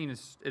But- scene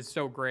is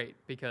so great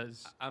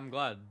because I'm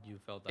glad you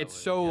felt that it's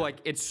way. so yeah. like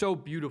it's so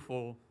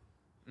beautiful.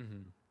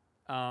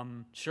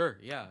 Sure,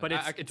 yeah. But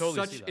I could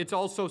totally see that. it's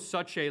also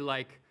such a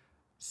like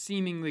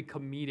seemingly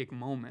comedic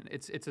moment.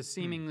 It's a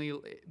seemingly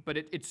but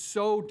it's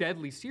so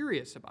deadly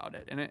serious about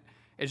it, and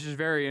it's just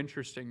very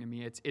interesting to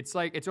me. It's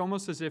like it's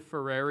almost as if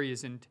Ferrari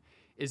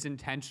is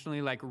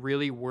intentionally like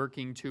really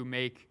working to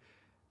make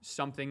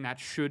something that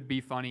should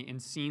be funny in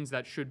scenes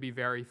that should be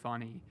very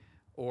funny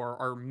or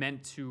are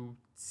meant to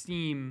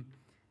seem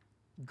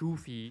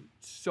goofy,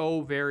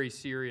 so very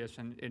serious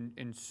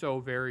and so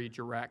very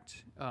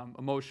direct,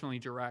 emotionally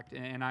direct.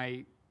 And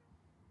I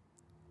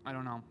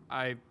don't know.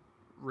 I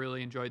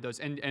really enjoyed those.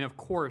 And of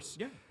course,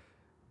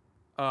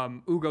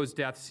 Ugo's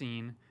death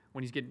scene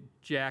when he's getting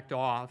jacked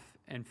off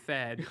and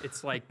fed,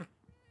 it's like,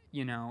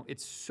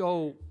 it's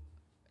so...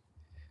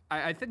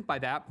 I think by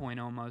that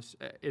point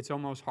it's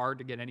almost hard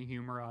to get any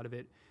humor out of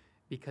it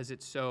because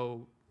it's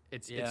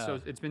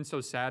been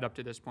so sad up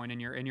to this point,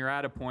 and you're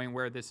at a point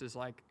where this is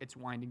like it's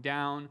winding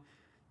down.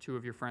 Two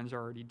of your friends are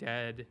already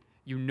dead.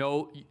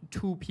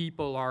 Two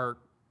people are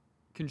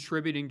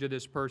contributing to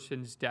this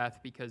person's death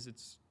because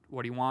it's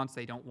what he wants.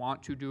 They don't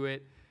want to do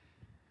it.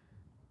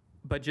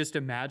 But just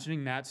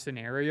imagining that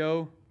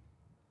scenario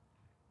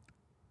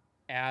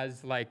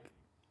as like,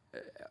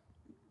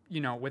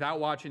 without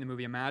watching the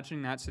movie,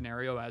 imagining that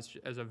scenario as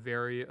a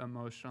very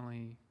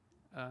emotionally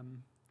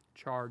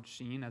charged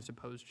scene as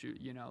opposed to,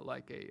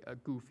 like a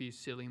goofy,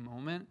 silly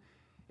moment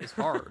is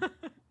hard.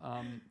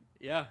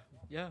 Yeah.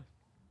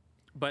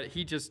 But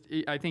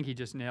I think he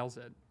just nails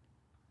it.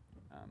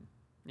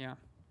 Yeah.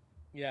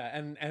 Yeah,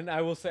 and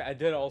I will say I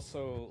did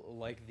also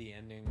like the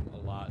ending a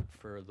lot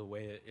for the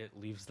way it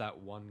leaves that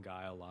one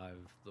guy alive,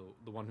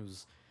 the one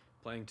who's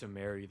planning to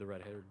marry the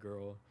red-haired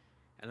girl,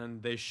 and then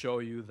they show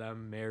you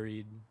them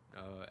married,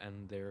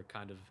 and they're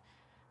kind of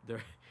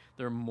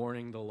they're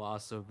mourning the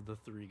loss of the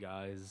three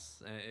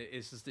guys. And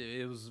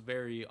it was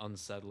very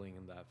unsettling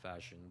in that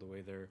fashion,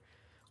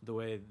 the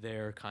way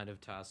they're kind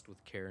of tasked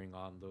with carrying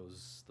on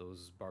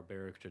those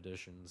barbaric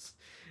traditions.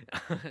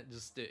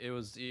 It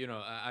was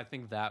I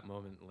think that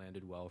moment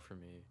landed well for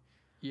me.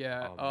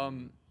 Yeah.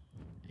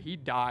 He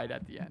died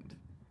at the end.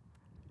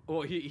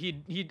 Well,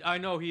 he I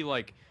know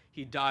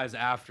he dies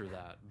after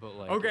that, but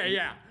like Okay,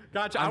 yeah,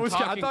 gotcha. I'm I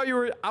talking- thought you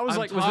were. I was I'm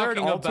like, was there an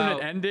talking alternate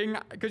about- ending?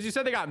 Because you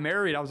said they got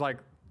married. I was like,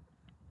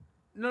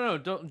 no,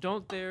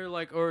 don't they're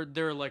like, or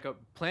they're like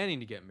planning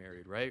to get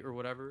married, right, or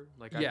whatever.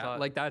 Like I thought,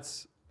 like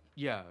that's.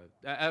 yeah,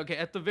 okay.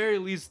 At the very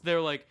least,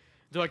 they're like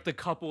the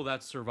couple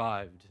that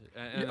survived.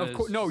 And Of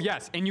course, no,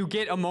 yes, and you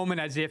get a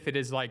moment as if it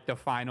is like the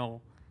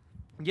final.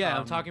 Yeah,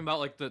 I'm talking about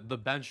like the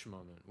bench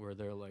moment where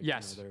they're like,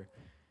 Yes.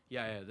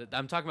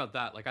 I'm talking about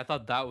that. Like I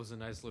thought that was a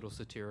nice little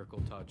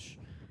satirical touch,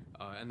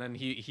 and then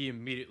he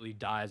immediately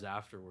dies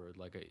afterward,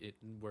 like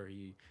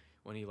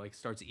when he like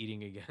starts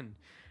eating again,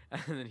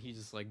 and then he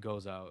just like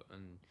goes out.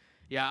 And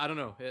yeah, I don't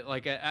know.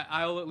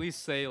 I'll at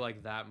least say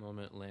like that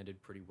moment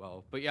landed pretty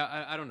well. But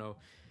yeah, I don't know.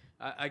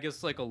 I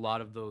guess like a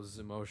lot of those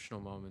emotional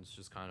moments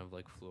just kind of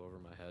like flew over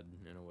my head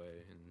in a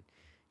way, and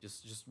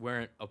just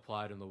weren't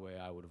applied in the way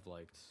I would have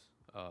liked.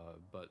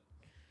 But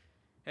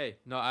hey,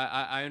 no,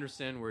 I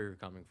understand where you're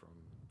coming from.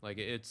 Like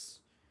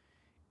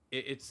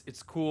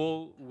it's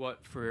cool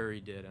what Ferrari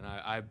did, and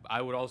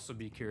I would also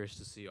be curious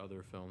to see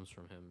other films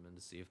from him and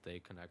to see if they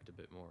connect a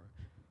bit more,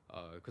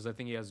 because I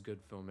think he has good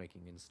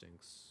filmmaking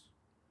instincts.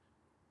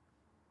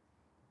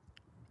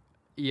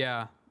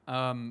 Yeah.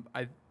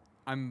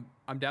 I'm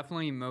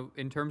definitely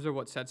in terms of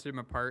what sets him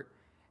apart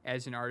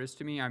as an artist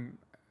to me. I'm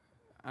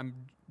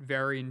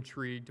very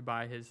intrigued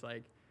by his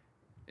like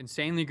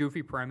insanely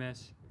goofy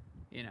premise,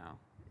 you know,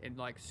 and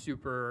like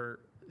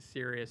super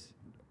serious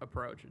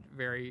approach.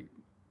 Very,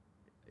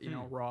 you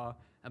know, raw,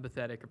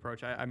 empathetic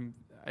approach. I'm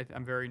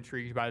very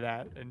intrigued by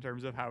that in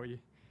terms of how he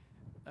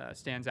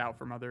stands out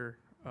from other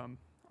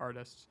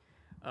artists.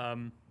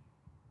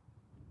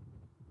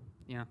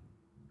 Yeah.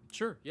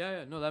 Sure.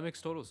 Yeah. No, that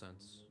makes total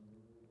sense.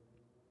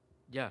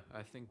 Yeah,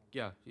 I think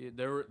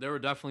there were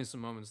definitely some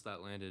moments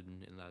that landed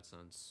in that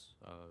sense.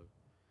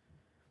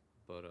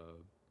 But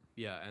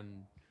yeah,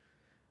 and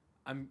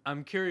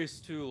I'm curious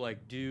too. Like,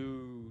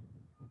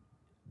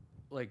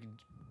 like,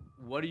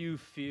 what do you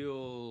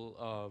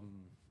feel?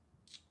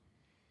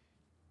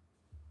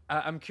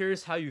 I'm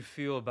curious how you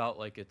feel about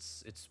like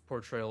its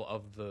portrayal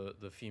of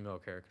the female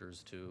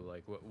characters too.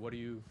 Like, what do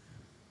you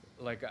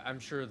like? I'm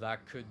sure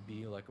that could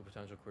be like a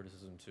potential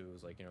criticism too.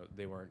 Is like, you know,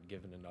 they weren't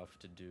given enough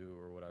to do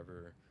or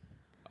whatever.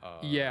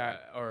 Yeah.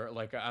 Or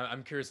like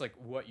I'm curious like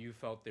what you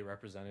felt they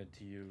represented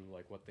to you,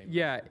 like what they meant.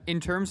 Yeah, in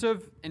terms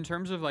of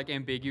like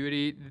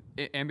ambiguity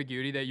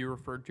that you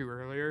referred to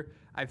earlier,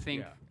 I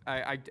think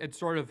I it's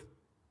sort of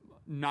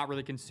not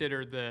really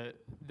considered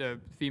the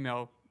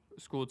female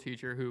school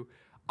teacher, who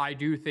I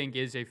do think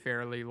is a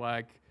fairly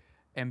like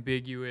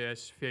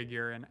ambiguous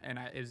figure, and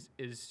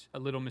is a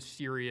little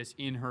mysterious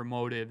in her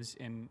motives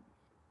and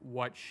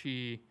what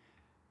she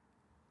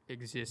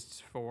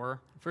exists for.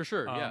 For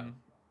sure, yeah.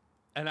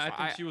 And I so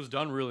think she was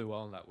done really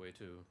well in that way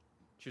too.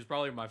 She was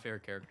probably my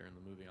favorite character in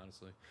the movie,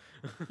 honestly.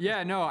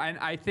 Yeah, no, and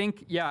I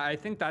think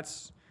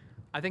that's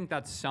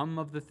some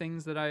of the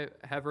things that I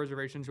have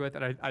reservations with.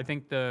 And I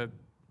think the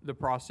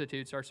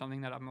prostitutes are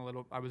something that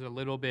I was a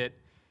little bit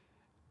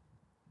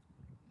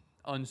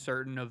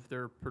uncertain of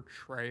their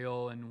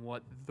portrayal and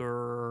what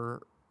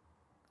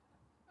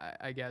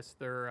I guess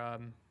their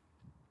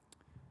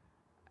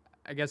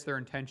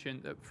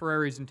intention,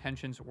 Ferrari's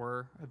intentions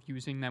were of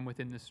using them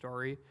within the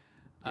story.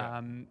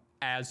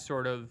 As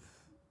sort of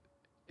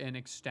an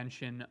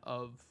extension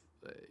of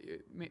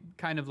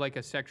kind of like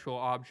a sexual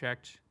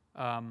object.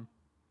 But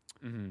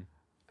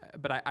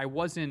I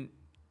wasn't,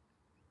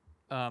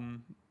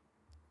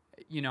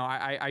 you know,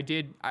 I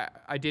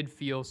did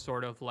feel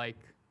sort of like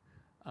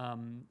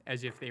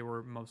as if they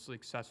were mostly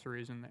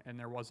accessories, and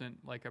there wasn't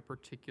like a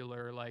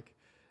particular, like,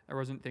 there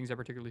wasn't things that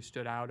particularly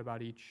stood out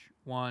about each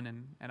one,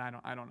 and I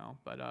don't know,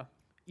 but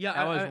yeah,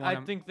 I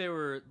think they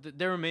were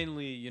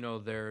mainly, you know,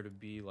 there to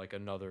be like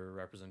another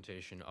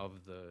representation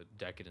of the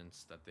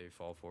decadence that they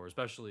fall for,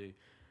 especially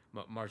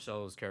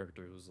Marcello's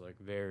character was like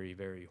very,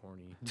 very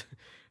horny.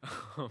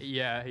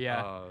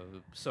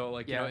 So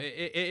like, you know,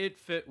 it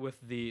fit with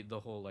the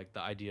whole like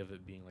the idea of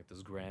it being like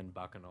this grand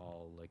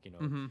bacchanal, like, you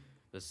know,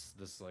 this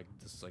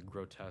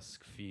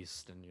grotesque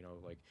feast, and, you know,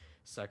 like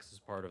sex is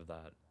part of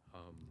that.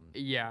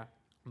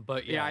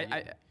 But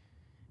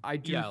I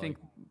do think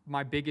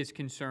my biggest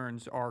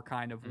concerns are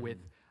kind of with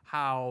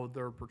how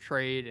they're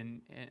portrayed,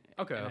 and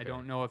I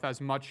don't know if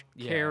as much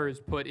care is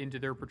put into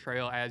their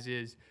portrayal as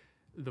is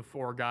the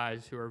four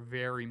guys who are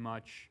very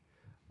much,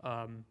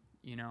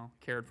 you know,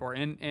 cared for,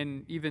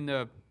 and even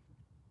the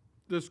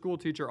school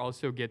teacher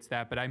also gets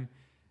that, but I'm,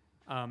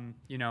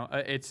 you know,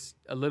 it's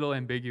a little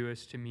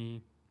ambiguous to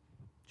me.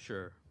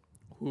 Sure.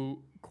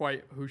 Who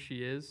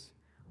she is,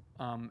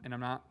 and I'm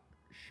not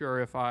sure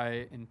if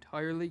I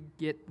entirely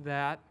get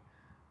that.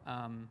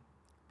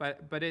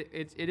 But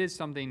it is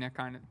something to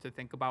kind of to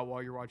think about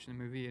while you're watching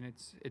the movie, and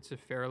it's a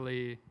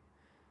fairly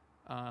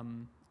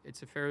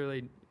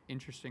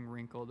interesting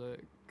wrinkle to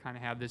kind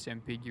of have this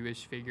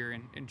ambiguous figure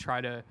and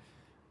try to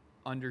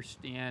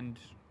understand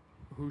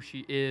who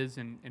she is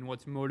and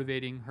what's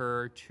motivating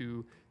her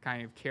to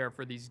kind of care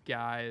for these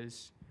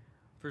guys.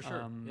 For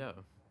sure.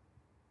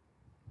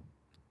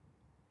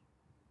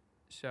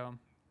 So,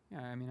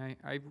 yeah, I mean,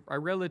 I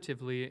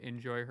relatively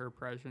enjoy her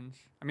presence.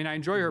 I mean, I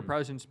enjoy her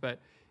presence, but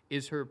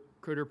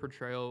could her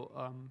portrayal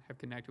have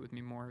connected with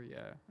me more?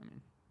 Yeah, I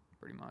mean,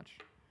 pretty much.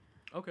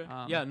 Okay.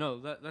 Yeah, no,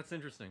 that's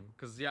interesting,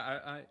 because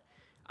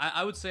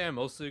I would say I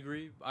mostly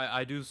agree.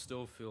 I do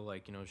still feel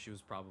like, you know, she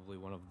was probably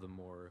one of the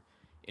more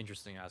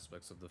interesting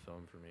aspects of the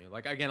film for me.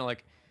 Like, again,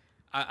 like,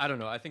 I don't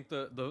know. I think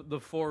the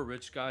four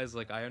rich guys,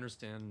 like, I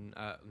understand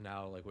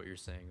now, like, what you're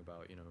saying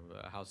about, you know,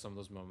 how some of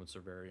those moments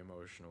are very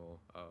emotional,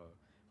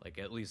 like,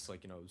 at least,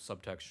 like, you know,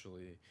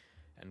 subtextually,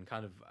 and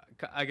kind of,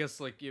 I guess,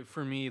 like,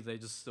 for me, they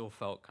just still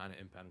felt kind of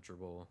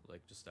impenetrable,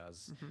 like, just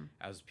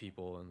as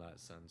people in that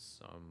sense.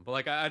 But,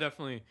 like,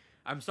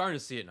 I'm starting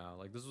to see it now.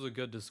 Like, this was a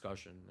good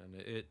discussion, and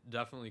it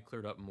definitely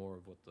cleared up more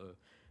of what the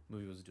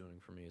movie was doing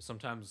for me.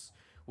 Sometimes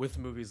with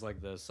movies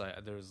like this,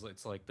 there's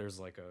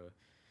like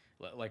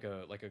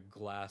a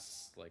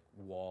glass like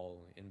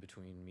wall in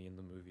between me and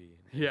the movie.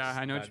 Yeah,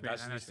 I know what you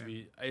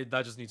mean.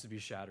 That just needs to be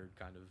shattered,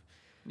 kind of.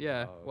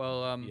 Yeah.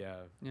 Well. Yeah.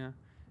 Yeah.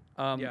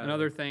 Yeah,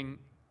 Another thing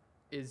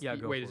is Yeah,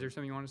 go wait. for Is there it.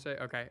 something you want to say?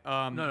 Okay.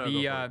 No, The go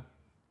for it.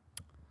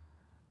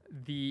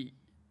 the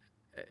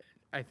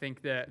I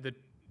think that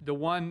the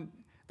one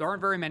there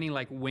aren't very many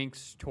like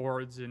winks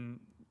towards like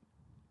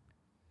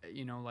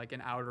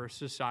an outer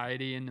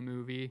society in the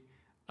movie.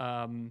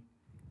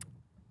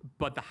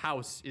 But the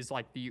house is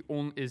like the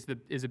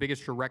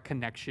biggest direct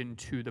connection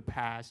to the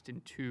past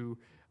and to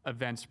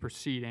events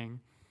preceding,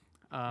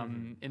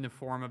 in the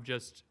form of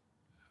just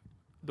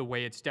the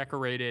way it's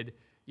decorated,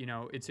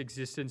 its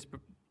existence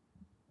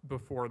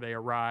before they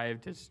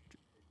arrived as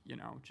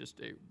just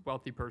a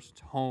wealthy person's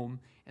home,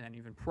 and then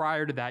even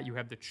prior to that, you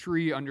have the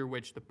tree under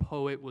which the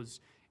poet was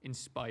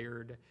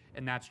inspired,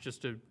 and that's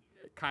just a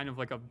kind of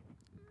like a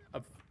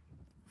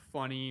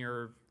funny,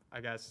 or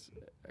I guess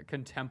a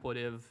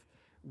contemplative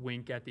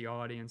wink at the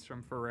audience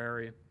from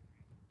Ferrari,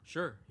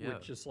 Sure. Yeah.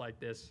 with just like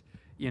this,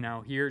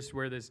 here's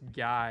where this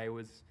guy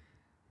was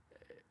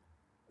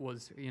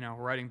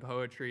writing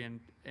poetry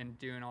and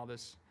doing all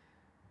this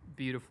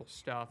beautiful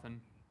stuff,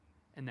 and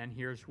then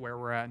here's where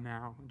we're at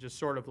now, just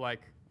sort of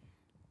like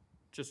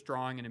just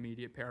drawing an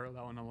immediate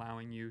parallel and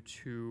allowing you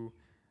to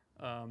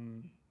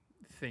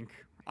think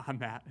on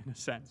that, in a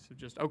sense of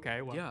just,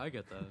 okay, well, Yeah, I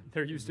get that.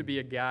 there used to be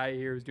a guy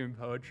here who's doing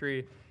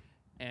poetry,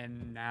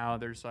 and now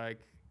there's like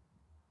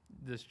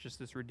this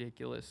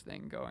ridiculous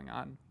thing going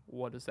on.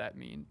 What does that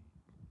mean?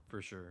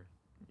 For sure.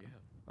 Yeah.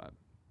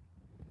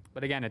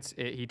 But again,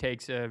 he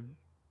takes a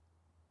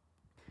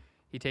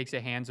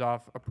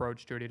hands-off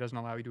approach to it. He doesn't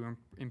allow you to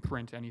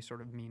imprint any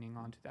sort of meaning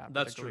onto that.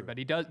 That's particularly, true. But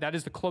he does. That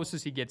is the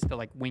closest he gets to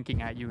like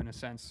winking at you, in a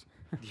sense.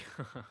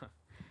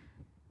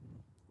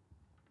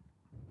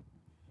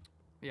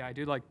 Yeah, I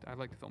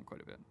like the film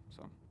quite a bit.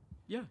 So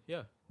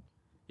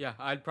Yeah,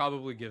 I'd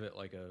probably give it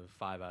like a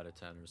 5 out of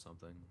 10 or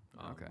something.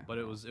 Okay. But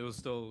it was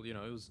still,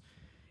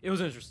 it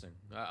was interesting.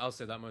 I'll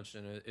say that much,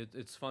 and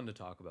it's fun to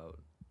talk about.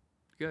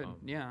 good.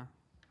 Yeah.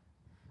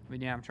 I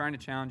mean, yeah, I'm trying to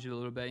challenge you a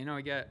little bit.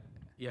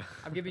 Yeah.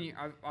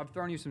 I've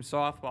thrown you some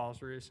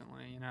softballs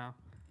recently.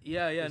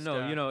 Yeah, Just,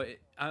 no,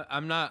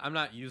 I'm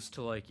not used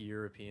to like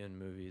European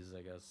movies,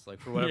 I guess.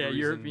 Like for whatever yeah, reason.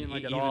 European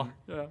like at all.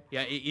 Yeah.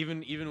 Yeah,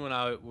 even when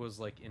I was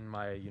like in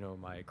my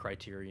my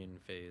Criterion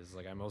phase,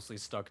 like I mostly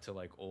stuck to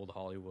like old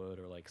Hollywood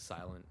or like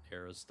silent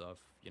era stuff.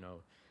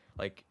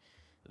 Like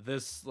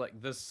this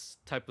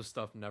type of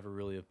stuff never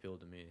really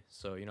appealed to me.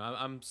 So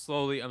I'm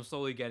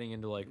slowly getting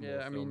into like more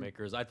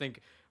filmmakers. I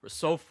think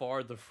so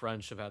far the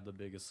French have had the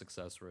biggest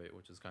success rate,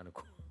 which is kind of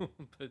cool.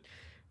 But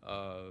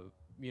I'm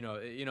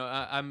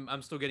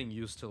still getting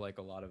used to like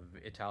a lot of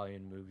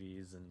Italian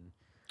movies and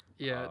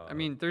Yeah, I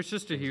mean, there's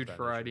just a things of huge that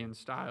variety nature. in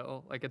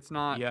style. Like, it's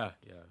not. yeah.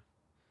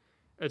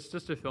 It's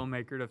just a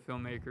filmmaker to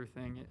filmmaker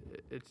thing.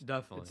 It's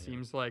Definitely, It yeah.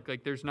 seems like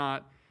there's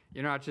not.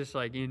 You're not just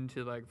like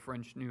into like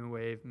French New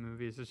Wave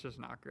movies. It's just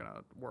not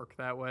gonna work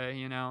that way.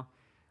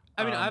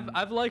 I mean,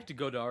 I've liked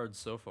Godard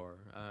so far.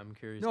 I'm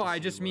curious. No, to I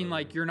see just mean what-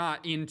 like you're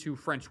not into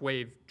French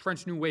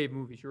New Wave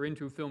movies. You're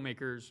into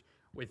filmmakers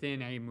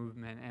within a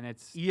movement, and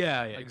it's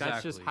Yeah, like exactly.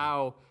 that's just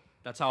how.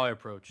 That's how I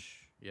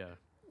approach. Yeah.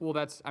 Well,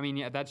 that's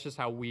just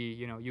how we,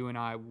 you and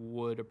I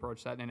would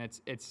approach that, and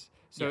it's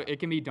so Yeah.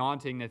 it can be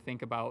daunting to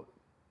think about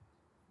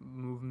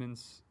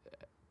movements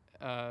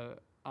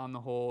on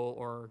the whole,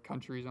 or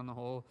countries on the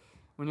whole,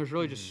 when there's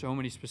really just so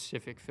many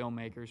specific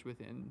filmmakers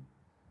within,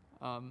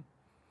 and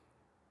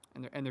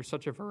there's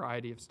such a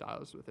variety of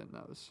styles within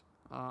those.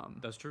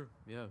 That's true.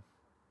 Yeah.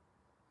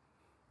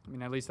 I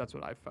mean, at least that's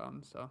what I've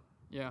found. So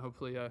yeah,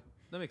 hopefully,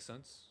 That makes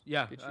sense.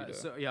 Yeah. Get you to-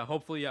 So yeah,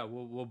 hopefully, yeah,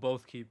 we'll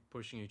both keep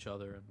pushing each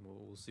other, and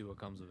we'll see what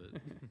comes of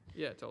it.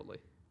 yeah, totally.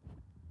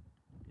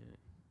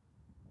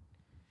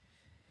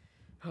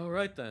 All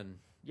right then.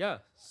 Yeah.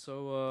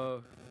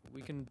 So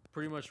we can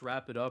pretty much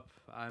wrap it up.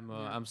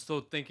 I'm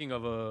still thinking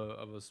of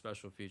a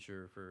special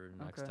feature for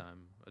next Okay. time,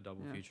 a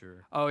double Yeah.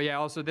 feature. Oh yeah.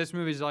 Also, this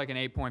movie's like an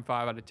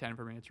 8.5 out of 10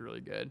 for me. It's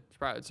really good.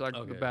 It's like the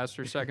Okay. best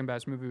or second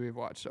best movie we've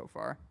watched so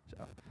far.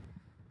 So,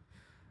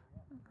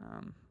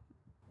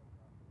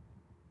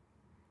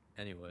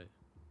 Anyway.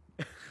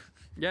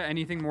 yeah.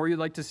 Anything more you'd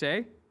like to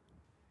say?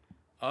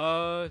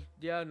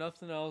 Yeah,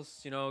 nothing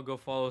else. Go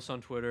follow us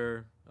on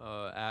Twitter,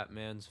 at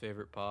Man's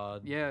Favorite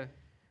Pod. Yeah.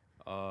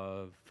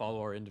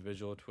 Follow our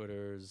individual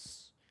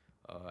Twitters,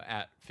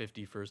 at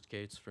 50 First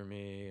Kates for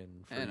me,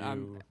 and for And you.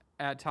 I'm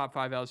at top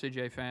 5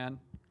 LCJ fan.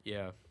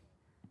 Yeah,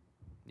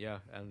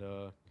 and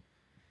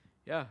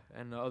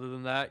other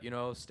than that,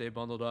 stay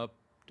bundled up,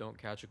 don't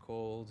catch a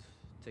cold,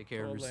 take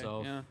care of Totally,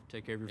 yourself, yeah.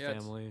 take care of your Yeah,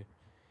 it's- family.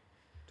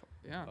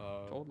 Yeah.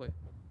 Totally.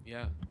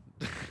 Yeah.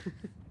 Yeah,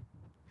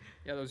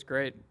 that was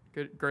great.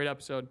 Great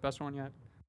episode. Best one yet.